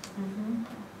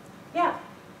 Yeah.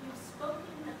 You've spoken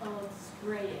of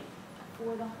spraying.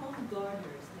 For the home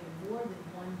gardeners, there more than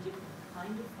one different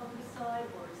kind of fungicide,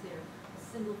 or is there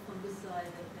a single fungicide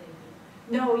that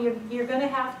they No, you're going to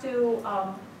have to,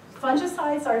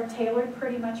 fungicides are tailored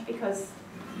pretty much because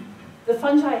the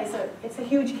fungi it's a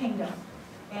huge kingdom,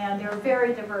 and they're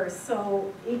very diverse.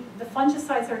 So the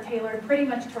fungicides are tailored pretty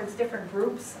much towards different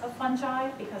groups of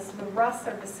fungi, because the rust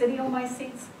or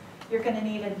basidiomycetes, you're going to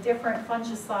need a different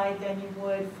fungicide than you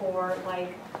would for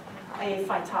like a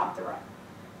Phytophthora.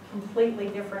 Completely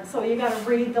different. So you got to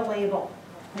read the label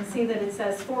and see that it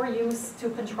says for use to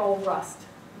control rust.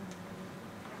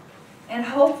 And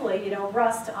hopefully, you know,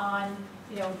 rust on,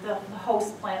 you know, the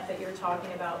host plant that you're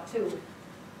talking about too.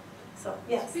 So,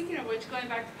 yes. Speaking of which, going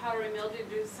back to powdery mildew,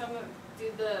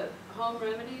 do the home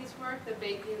remedies work? The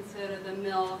baking soda, the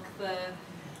milk,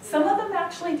 Some of them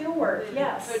actually do work,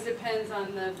 yes. So it depends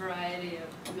on the variety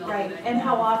of milk. Right, and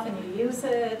how often you use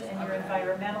it, and your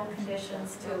environmental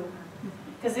conditions too.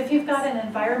 Because if you've got an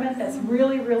environment that's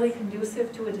really, really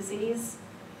conducive to a disease,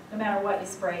 no matter what you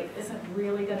spray, it isn't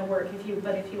really going to work.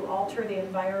 But if you alter the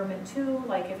environment too,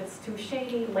 like if it's too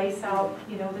shady, lace out,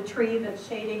 you know, the tree that's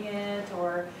shading it,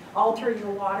 or alter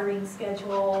your watering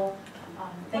schedule,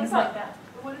 things like that.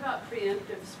 What about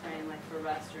preemptive spraying, like for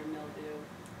rust or mildew?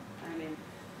 I mean,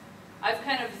 I've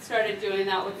kind of started doing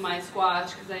that with my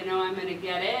squash because I know I'm going to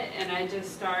get it, and I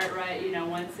just start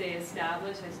once they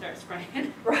establish, I start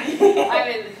spraying. Right. I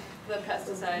mean, the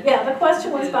pesticide. Yeah, the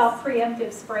question was about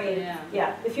preemptive spray. Yeah.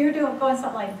 Yeah, if you're going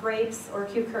something like grapes or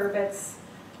cucurbits,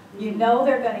 you know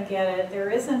they're going to get it. There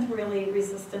isn't really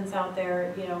resistance out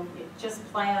there. You just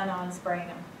plan on spraying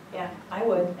them. Yeah, I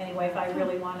would anyway if I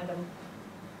really wanted them.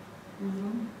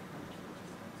 Mm-hmm.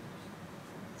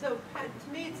 So, Pat, to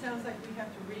me, it sounds like we have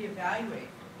to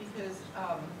reevaluate because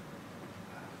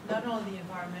not only the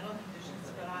environmental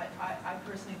conditions, but I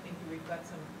personally think that we've got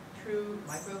some true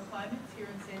microclimates here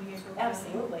in San Diego County.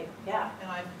 Absolutely, yeah.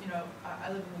 And I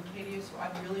live in Acadia, so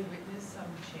I've really witnessed some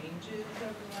changes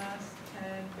over the last 10,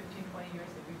 15, 20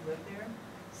 years that we've lived there.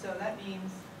 So that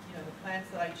means, the plants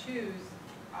that I choose,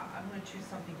 I'm going to choose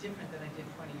something different than I did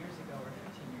 20 years ago or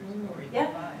 15 years ago or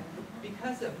even 5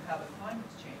 because of how the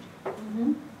climate's changing.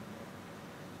 Mm-hmm.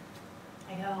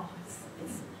 I know,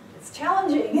 it's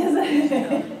challenging, isn't it?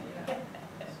 Yeah.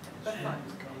 But fun.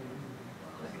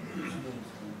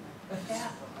 Yeah.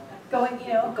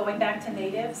 Going back to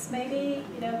natives maybe,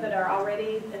 that are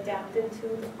already adapted to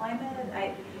the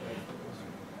climate.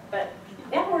 But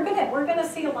yeah, we're gonna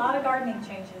see a lot of gardening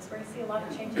changes. We're gonna see a lot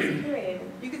of changes period.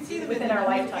 You can see them within our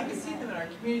lifetime. You can see them in our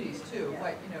communities too.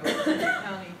 Like the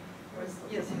county,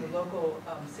 some of the local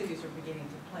cities are beginning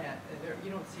to plant.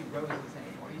 You don't see roses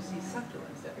anymore. You see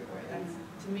succulents everywhere.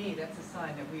 To me, that's a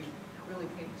sign that we've really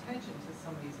paid attention to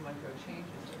some of these micro changes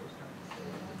that we're starting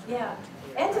to see. Yeah,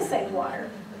 and to save water,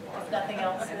 if nothing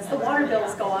else. As the water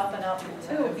bills go up and up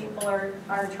too, people are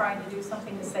trying to do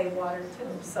something to save water too.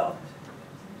 So,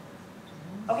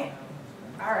 okay,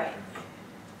 all right.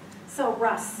 So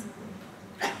rust.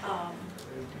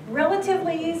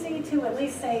 Relatively easy to at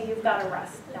least say you've got a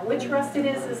rust. Now which rust it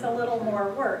is a little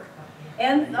more work.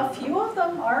 And a few of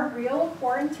them are real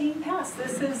quarantine pests.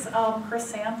 This is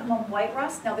chrysanthemum white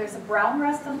rust. Now there's a brown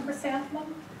rust on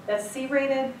chrysanthemum that's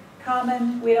C-rated,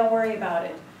 common, we don't worry about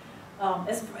it.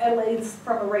 At least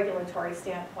from a regulatory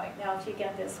standpoint. Now if you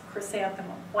get this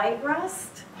chrysanthemum white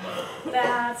rust,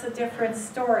 that's a different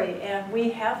story. And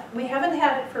we haven't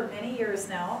had it for many years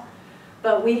now.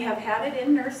 But we have had it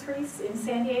in nurseries in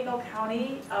San Diego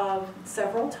County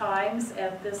several times,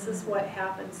 and this is what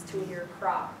happens to your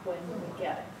crop when we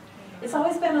get it. It's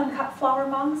always been on cut flower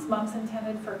mums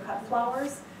intended for cut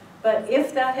flowers, but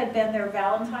if that had been their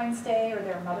Valentine's Day or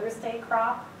their Mother's Day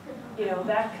crop,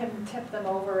 that can tip them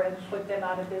over and put them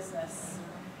out of business.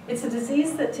 It's a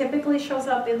disease that typically shows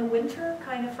up in the winter,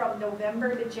 kind of from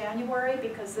November to January,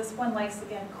 because this one likes,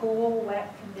 again, cool,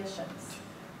 wet conditions.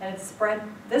 And it's spread,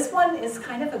 this one is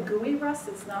kind of a gooey rust,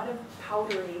 it's not a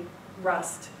powdery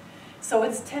rust. So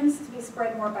it tends to be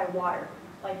spread more by water,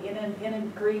 like in a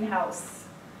greenhouse.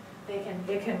 It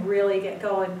can really get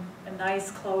going, a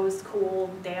nice, closed, cool,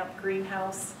 damp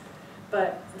greenhouse.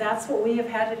 But that's what we have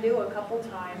had to do a couple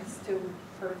times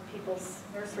for people's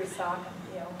nursery stock.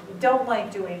 We don't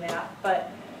like doing that,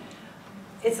 but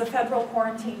it's a federal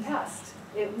quarantine pest.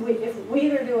 If we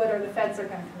either do it or the feds are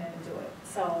going to come in and do it.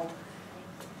 So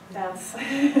that's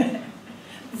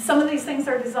some of these things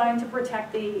are designed to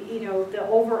protect the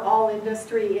overall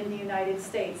industry in the United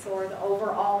States or the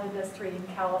overall industry in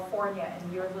California,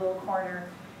 and your little corner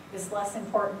is less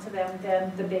important to them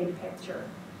than the big picture.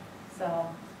 So,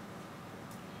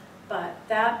 but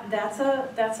that's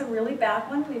a really bad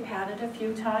one. We've had it a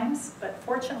few times, but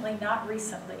fortunately not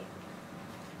recently.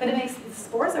 But the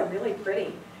spores are really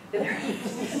pretty.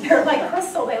 They're like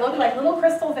crystal. They look like little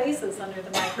crystal vases under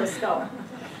the microscope.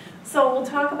 So we'll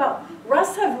talk about,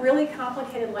 rusts have really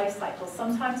complicated life cycles,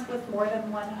 sometimes with more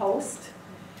than one host,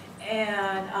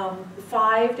 and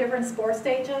 5 different spore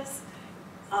stages.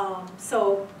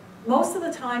 So most of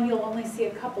the time you'll only see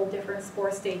a couple different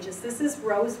spore stages. This is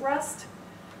rose rust.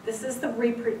 This is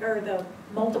the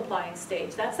multiplying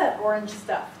stage. That's that orange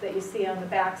stuff that you see on the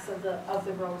backs of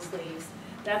the rose leaves.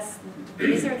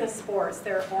 These are the spores.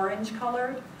 They're orange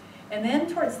colored. And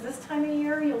then towards this time of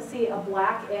year, you'll see a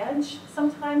black edge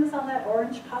sometimes on that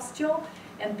orange pustule,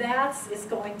 and is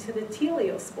going to the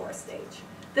teleospore stage.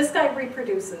 This guy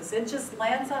reproduces. It just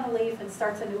lands on a leaf and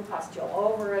starts a new pustule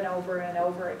over and over and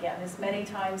over again, as many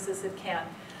times as it can.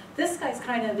 This guy's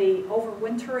kind of the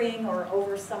overwintering or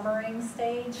oversummering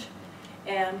stage,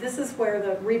 and this is where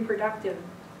the reproductive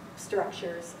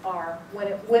structures are. When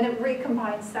it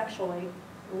recombines sexually,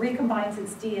 recombines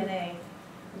its DNA,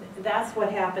 that's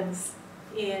what happens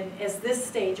as this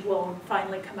stage will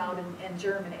finally come out and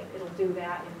germinate. It'll do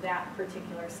that in that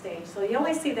particular stage. So you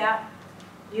only see that,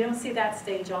 you don't see that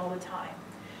stage all the time.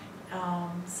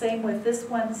 Same with this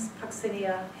one's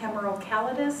Puccinia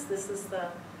hemerocalidus. This is the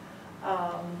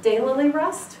daylily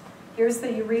rust. Here's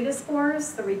the urea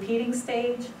spores, the repeating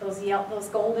stage, those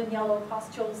golden yellow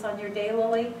pustules on your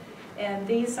daylily, and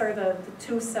these are the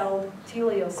two-celled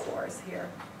teleospores here.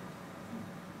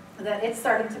 That it's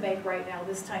starting to make right now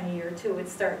this time of year too.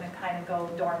 It's starting to kind of go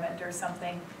dormant or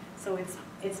something, so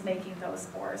it's making those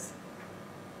spores.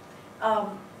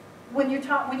 When you're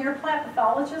a plant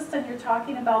pathologist and you're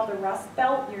talking about the rust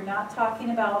belt, you're not talking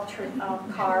about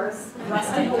cars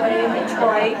rusting away in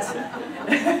Detroit.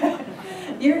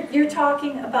 You're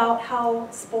talking about how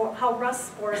rust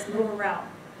spores move around.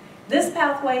 This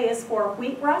pathway is for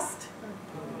wheat rust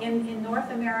in North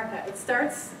America. It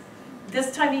starts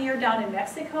this time of year down in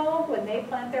Mexico when they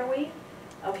plant their wheat.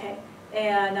 Okay.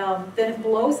 And then it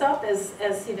blows up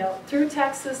as you know, through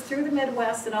Texas, through the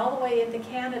Midwest, and all the way into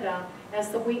Canada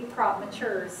as the wheat crop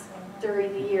matures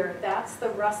during the year. That's the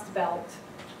rust belt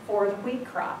for the wheat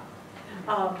crop.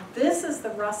 This is the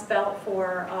rust belt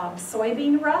for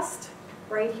soybean rust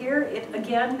right here. It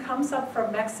again comes up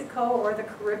from Mexico or the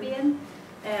Caribbean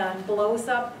and blows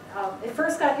up. It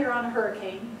first got here on a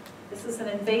hurricane. This is an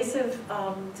invasive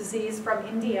disease from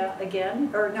India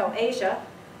again, or no, Asia.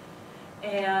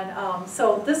 And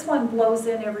so this one blows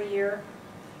in every year,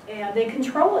 and they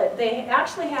control it. They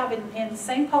actually have in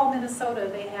St. Paul, Minnesota,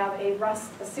 they have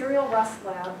a serial rust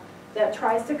lab that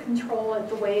tries to control it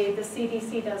the way the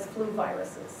CDC does flu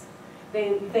viruses.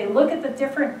 They look at the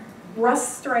different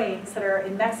rust strains that are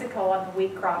in Mexico on the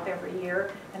wheat crop every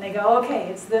year, and they go, okay,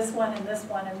 it's this one and this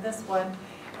one and this one.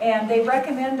 And they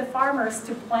recommend to farmers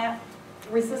to plant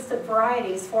resistant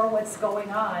varieties for what's going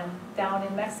on down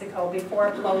in Mexico before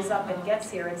it blows up and gets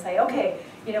here, and say, okay,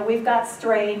 you know, we've got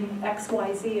strain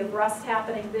XYZ of rust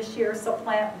happening this year, so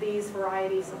plant these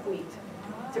varieties of wheat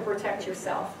to protect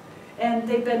yourself. And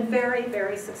they've been very,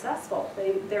 very successful.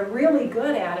 They're really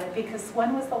good at it, because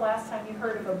when was the last time you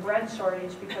heard of a bread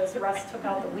shortage because rust took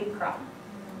out the wheat crop?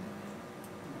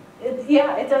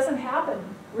 Yeah, it doesn't happen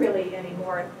really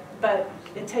anymore, but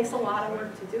it takes a lot of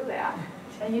work to do that.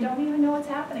 And you don't even know what's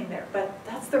happening there, but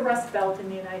that's the rust belt in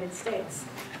the United States.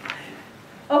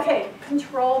 Okay,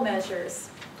 control measures.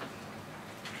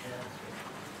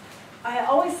 I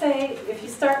always say, if you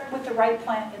start with the right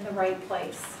plant in the right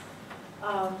place.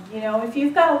 You know, if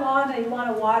you've got a lawn and you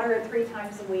want to water it 3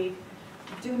 times a week,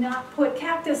 do not put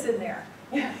cactus in there.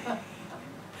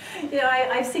 You know,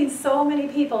 I've seen so many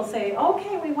people say,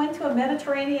 okay, we went to a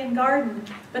Mediterranean garden,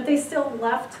 but they still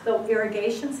left the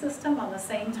irrigation system on the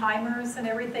same timers and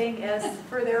everything as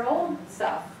for their old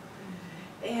stuff.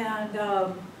 And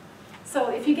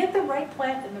so if you get the right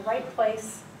plant in the right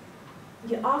place,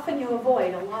 often you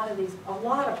avoid a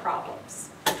lot of problems.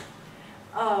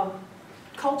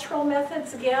 Cultural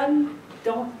methods, again,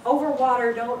 don't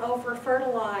overwater, don't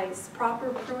over-fertilize, proper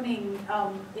pruning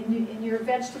in your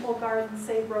vegetable garden,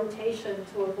 say rotation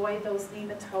to avoid those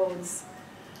nematodes.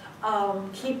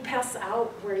 Keep pests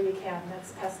out where you can,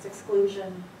 that's pest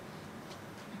exclusion.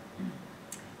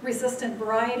 Resistant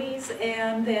varieties,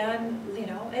 and then, you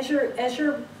know, as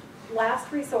your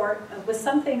last resort, with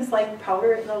some things like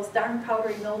those darn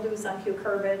powdery mildews on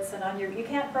cucurbits and on you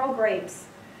can't grow grapes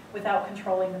without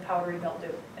controlling the powdery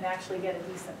mildew and actually get a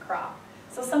decent crop.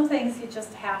 So some things you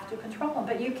just have to control them,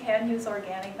 but you can use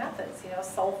organic methods. You know,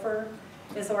 sulfur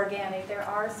is organic. There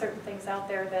are certain things out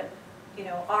there that, you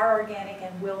know, are organic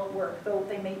and will work, though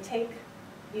they may take,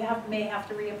 may have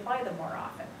to reapply them more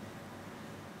often.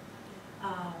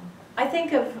 I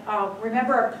think of,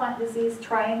 remember our plant disease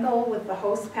triangle with the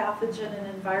host, pathogen, and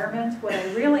environment? What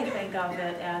I really think of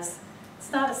it as, it's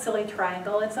not a silly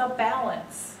triangle, it's a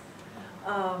balance.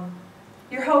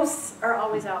 Your hosts are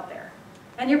always out there,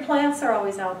 and your plants are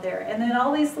always out there, and then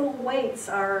all these little weights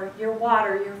are your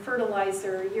water, your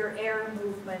fertilizer, your air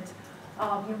movement,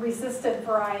 your resistant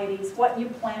varieties, what you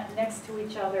plant next to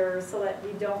each other so that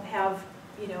you don't have,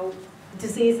 you know,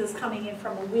 diseases coming in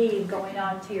from a weed going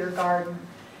onto your garden,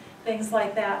 things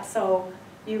like that. So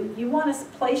you want to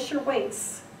place your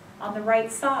weights on the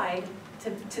right side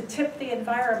to tip the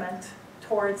environment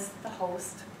towards the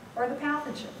host or the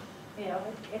pathogen. You know,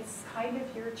 it's kind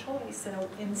of your choice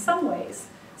in some ways.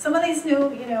 Some of these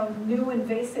new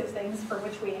invasive things for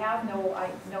which we have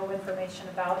no information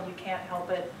about, and you can't help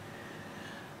it.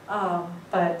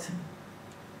 But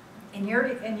in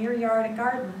your yard and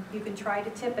garden, you can try to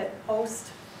tip it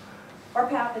host or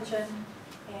pathogen,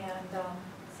 and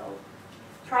so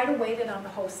try to weight it on the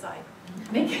host side.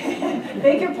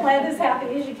 Make your plant as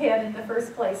happy as you can in the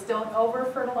first place. Don't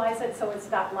over-fertilize it so it's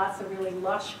got lots of really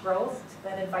lush growth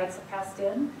that invites a pest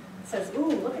in. It says, ooh,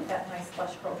 look at that nice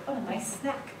lush growth. What a nice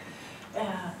snack.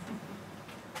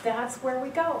 That's where we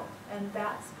go. And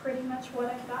that's pretty much what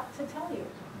I've got to tell you.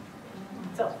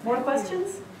 So, more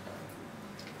questions?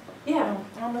 Yeah,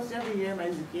 Almost every year, my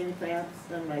zucchini plants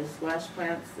and my squash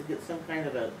plants, they get some kind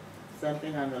of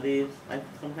something on the leaves, like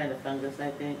some kind of fungus,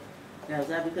 I think. Now, is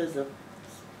that because the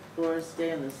spores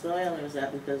stay in the soil, or is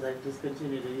that because I just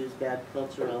continue to use bad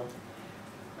cultural?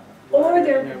 or watering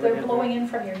they're whatever? blowing in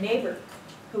from your neighbor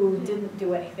who didn't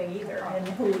do anything either, and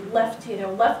who left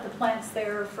the plants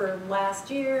there for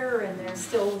last year, and there's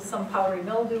still some powdery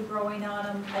mildew growing on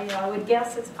them. I would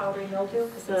guess it's powdery mildew,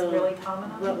 because it's So, really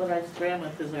common on What them. would I spray them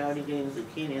with, because they're already getting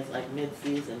zucchini, it's like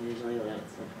mid-season usually when it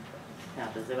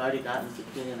happens. They've already gotten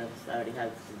zucchini and it's already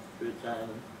had some fruits on them.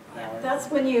 Flowers. That's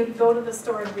when you go to the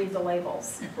store and read the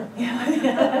labels.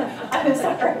 I'm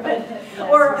sorry, but,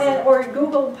 or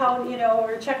Google,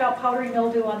 or check out powdery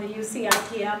mildew on the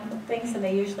UCIPM things, and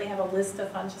they usually have a list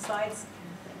of fungicides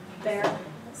there.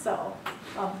 So,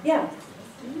 yeah.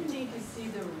 Do you need to see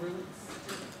the roots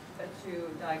to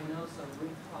diagnose a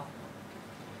root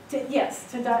problem?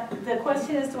 Yes, the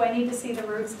question is, do I need to see the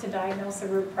roots to diagnose a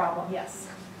root problem? Yes.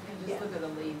 You just look at a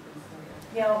leaf and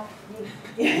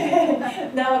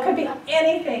No, it could be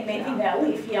anything making that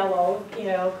leaf yellow,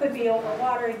 could be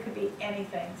overwatering, could be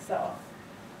anything, so.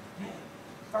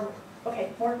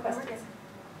 Okay, more questions?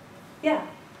 Yeah.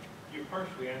 You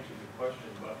partially answered the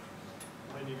question, but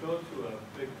when you go to a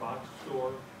big box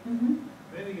store,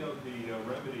 many of the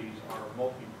remedies are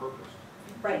multi-purpose.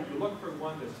 Right. You look for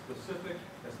one that's specific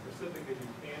as you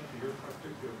can to your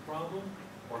particular problem,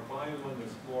 or buy one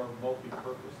that's more multi-purpose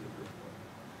at this point.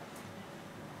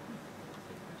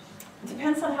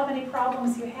 Depends on how many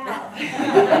problems you have.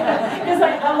 Because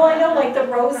I know like the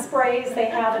rose sprays, they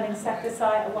have an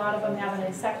insecticide, a lot of them have an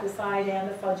insecticide and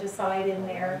a fungicide in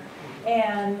there.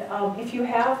 And if you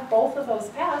have both of those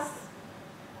pests,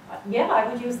 yeah, I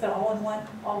would use the all-in-one,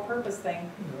 all-purpose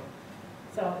thing.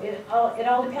 So it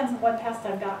all depends on what pest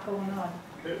I've got going on.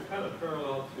 It's kind of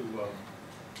parallel to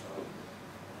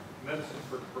medicine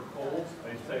for colds.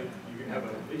 They say you have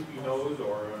a leaky nose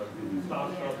or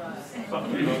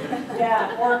something.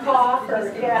 Yeah, or a cough,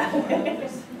 or yeah. So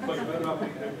you better off to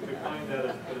find that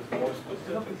as more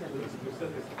specific to the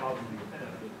specific problem you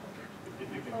have. If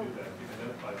you can do that, you can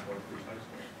identify it more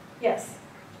precisely. Yes,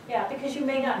 yeah, because you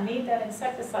may not need that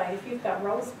insecticide. If you've got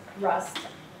rose rust,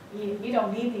 you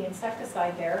don't need the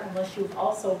insecticide there unless you've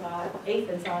also got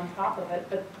aphids on top of it.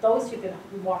 But those you can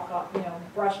walk off,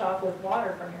 brush off with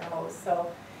water from your hose.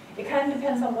 So it kind of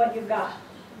depends on what you've got.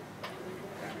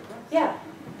 Yeah.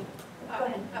 Go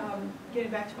ahead.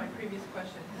 Getting back to my previous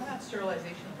question, how about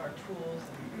sterilization of our tools?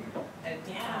 And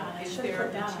Yeah, is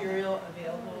there material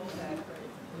available that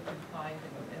we can find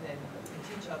and then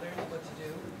teach others what to do?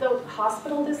 The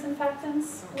hospital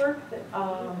disinfectants work,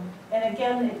 and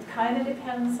again, it kind of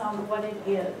depends on what it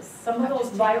is. Some of those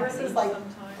viruses, like,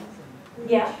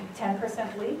 yeah,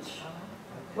 10% bleach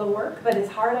will work, but it's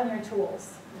hard on your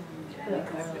tools.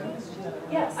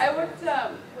 Yes. I worked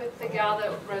with the gal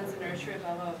that runs the nursery at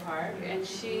Balboa Park, and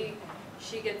she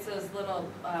gets those little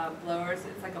blowers.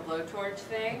 It's like a blowtorch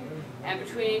thing, and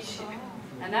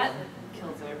and that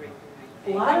kills everything.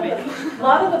 A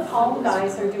lot of the palm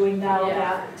guys are doing now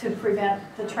that to prevent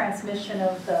the transmission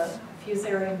of the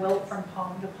fusarium wilt from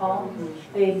palm to palm.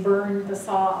 They burn the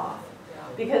saw off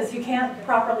because you can't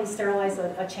properly sterilize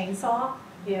a chainsaw.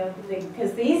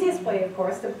 Because the easiest way, of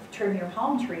course, to trim your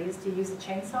palm tree is to use a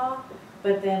chainsaw.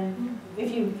 But then,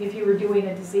 if you were doing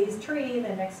a diseased tree,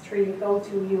 the next tree you go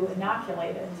to, you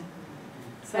inoculate it.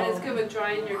 So, and it's good with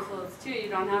drying your clothes too. You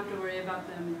don't have to worry about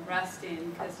them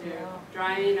rusting because you're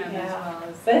drying them as well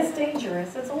as. But it's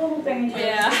dangerous. It's a little dangerous.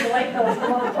 Yeah. You like those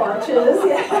blow torches.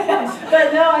 Yeah.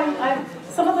 But no,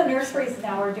 some of the nurseries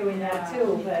now are doing that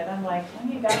too. But I'm like,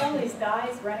 you got all these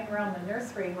guys running around the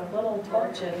nursery with little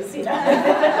torches. Makes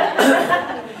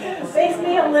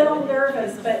me a little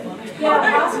nervous. But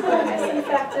yeah, hospital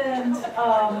disinfectant,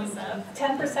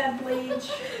 10%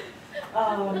 bleach.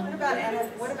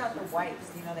 What about the wipes?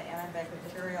 The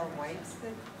antibacterial wipes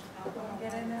that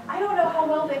get in there? I don't know how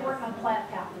well they work on plant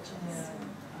pathogens.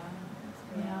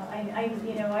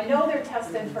 Yeah, I know they're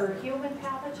tested for human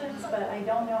pathogens, but I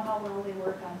don't know how well they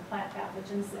work on plant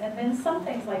pathogens. And then some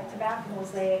things like tobacco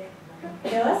mosaic,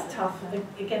 that's tough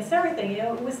against everything.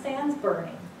 It withstands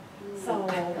burning. So.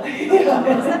 Is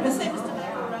that the same as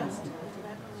tobacco rust?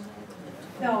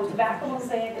 No, tobacco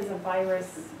mosaic is a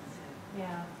virus.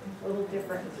 Yeah, a little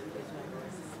different.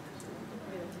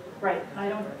 Right, I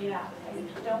don't know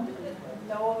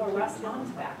of a rust on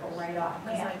tobacco right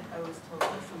offhand. I was told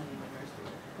recently in the nursery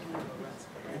that rust,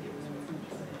 but it was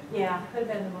yeah, could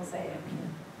have been the mosaic.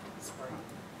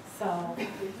 So,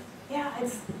 yeah,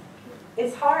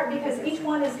 It's hard because each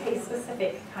one is case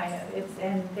specific, kind of.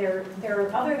 And they're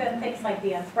other than things like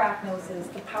the anthracnoses,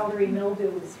 the powdery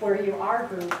mildews, where you are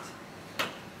grouped.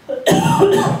 Okay,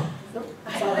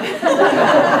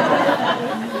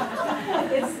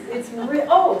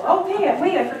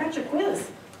 wait, I forgot your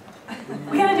quiz.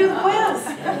 We gotta do the quiz.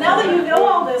 Now that you know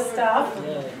all this stuff.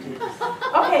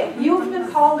 Okay, you've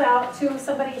been called out to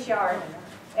somebody's yard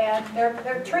and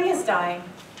their tree is dying.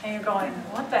 And you're going,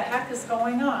 what the heck is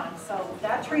going on? So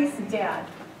that tree's dead.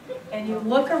 And you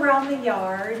look around the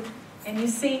yard and you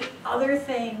see other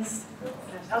things,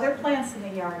 other plants in the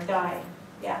yard dying.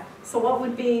 Yeah. So what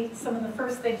would be some of the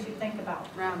first things you think about?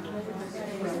 Roundup.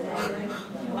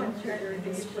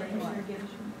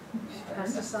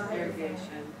 Pesticide.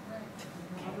 Irrigation.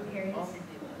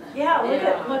 Yeah,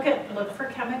 look for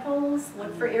chemicals,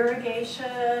 look for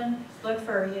irrigation, look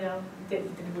for,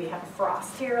 did we have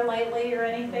frost here lately or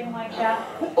anything like that?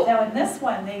 Now in this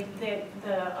one, the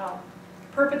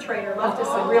perpetrator left us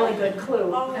a really good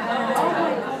clue.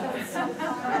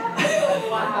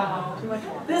 Wow.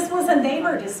 This was a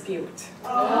neighbor dispute.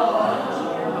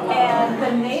 And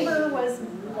the neighbor was,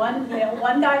 one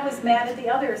guy was mad at the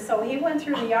other, so he went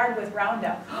through the yard with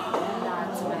Roundup.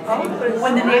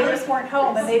 When the neighbors weren't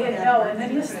home and they didn't know, and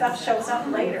then this stuff shows up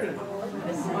later.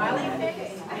 A smiley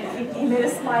face? He made a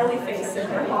smiley face in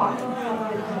their lawn.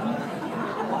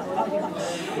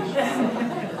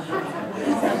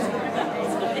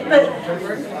 But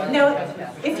no,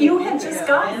 if you had just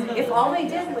gotten, if all they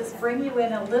did was bring you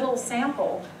in a little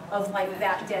sample of like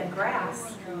that dead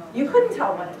grass, you couldn't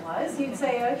tell what it was. You'd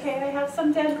say, okay, I have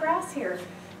some dead grass here.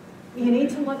 You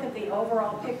need to look at the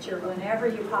overall picture whenever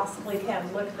you possibly can.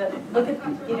 Look at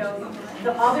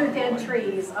the other dead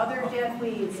trees, other dead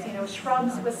weeds,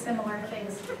 shrubs with similar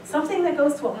things. Something that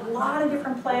goes to a lot of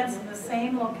different plants in the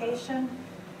same location,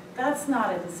 that's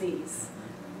not a disease.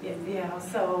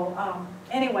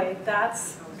 Anyway, that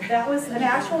was an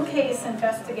actual case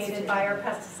investigated by our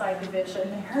pesticide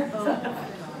division there.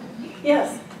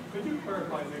 Yes? Could you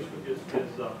clarify, Nisha,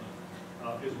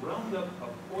 is Roundup a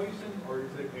poison or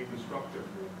is it a destructor?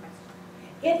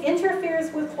 It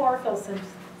interferes with chlorophyll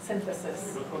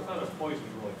synthesis. So it's not a poison,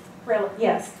 really? Really,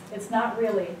 yes, it's not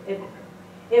really. It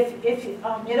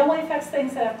only affects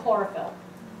things that have chlorophyll.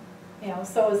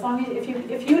 So as long as if you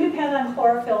depend on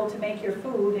chlorophyll to make your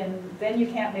food, and then you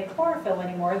can't make chlorophyll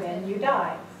anymore, then you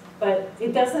die. But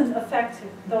it doesn't affect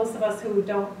those of us who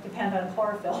don't depend on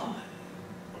chlorophyll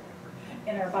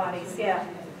in our bodies. Yeah.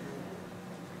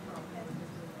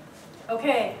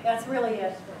 Okay, that's really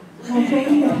it. Well,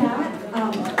 thank you, Pat.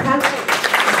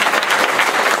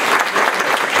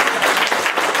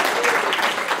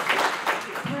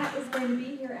 Pat is going to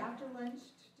be here after lunch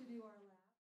to do our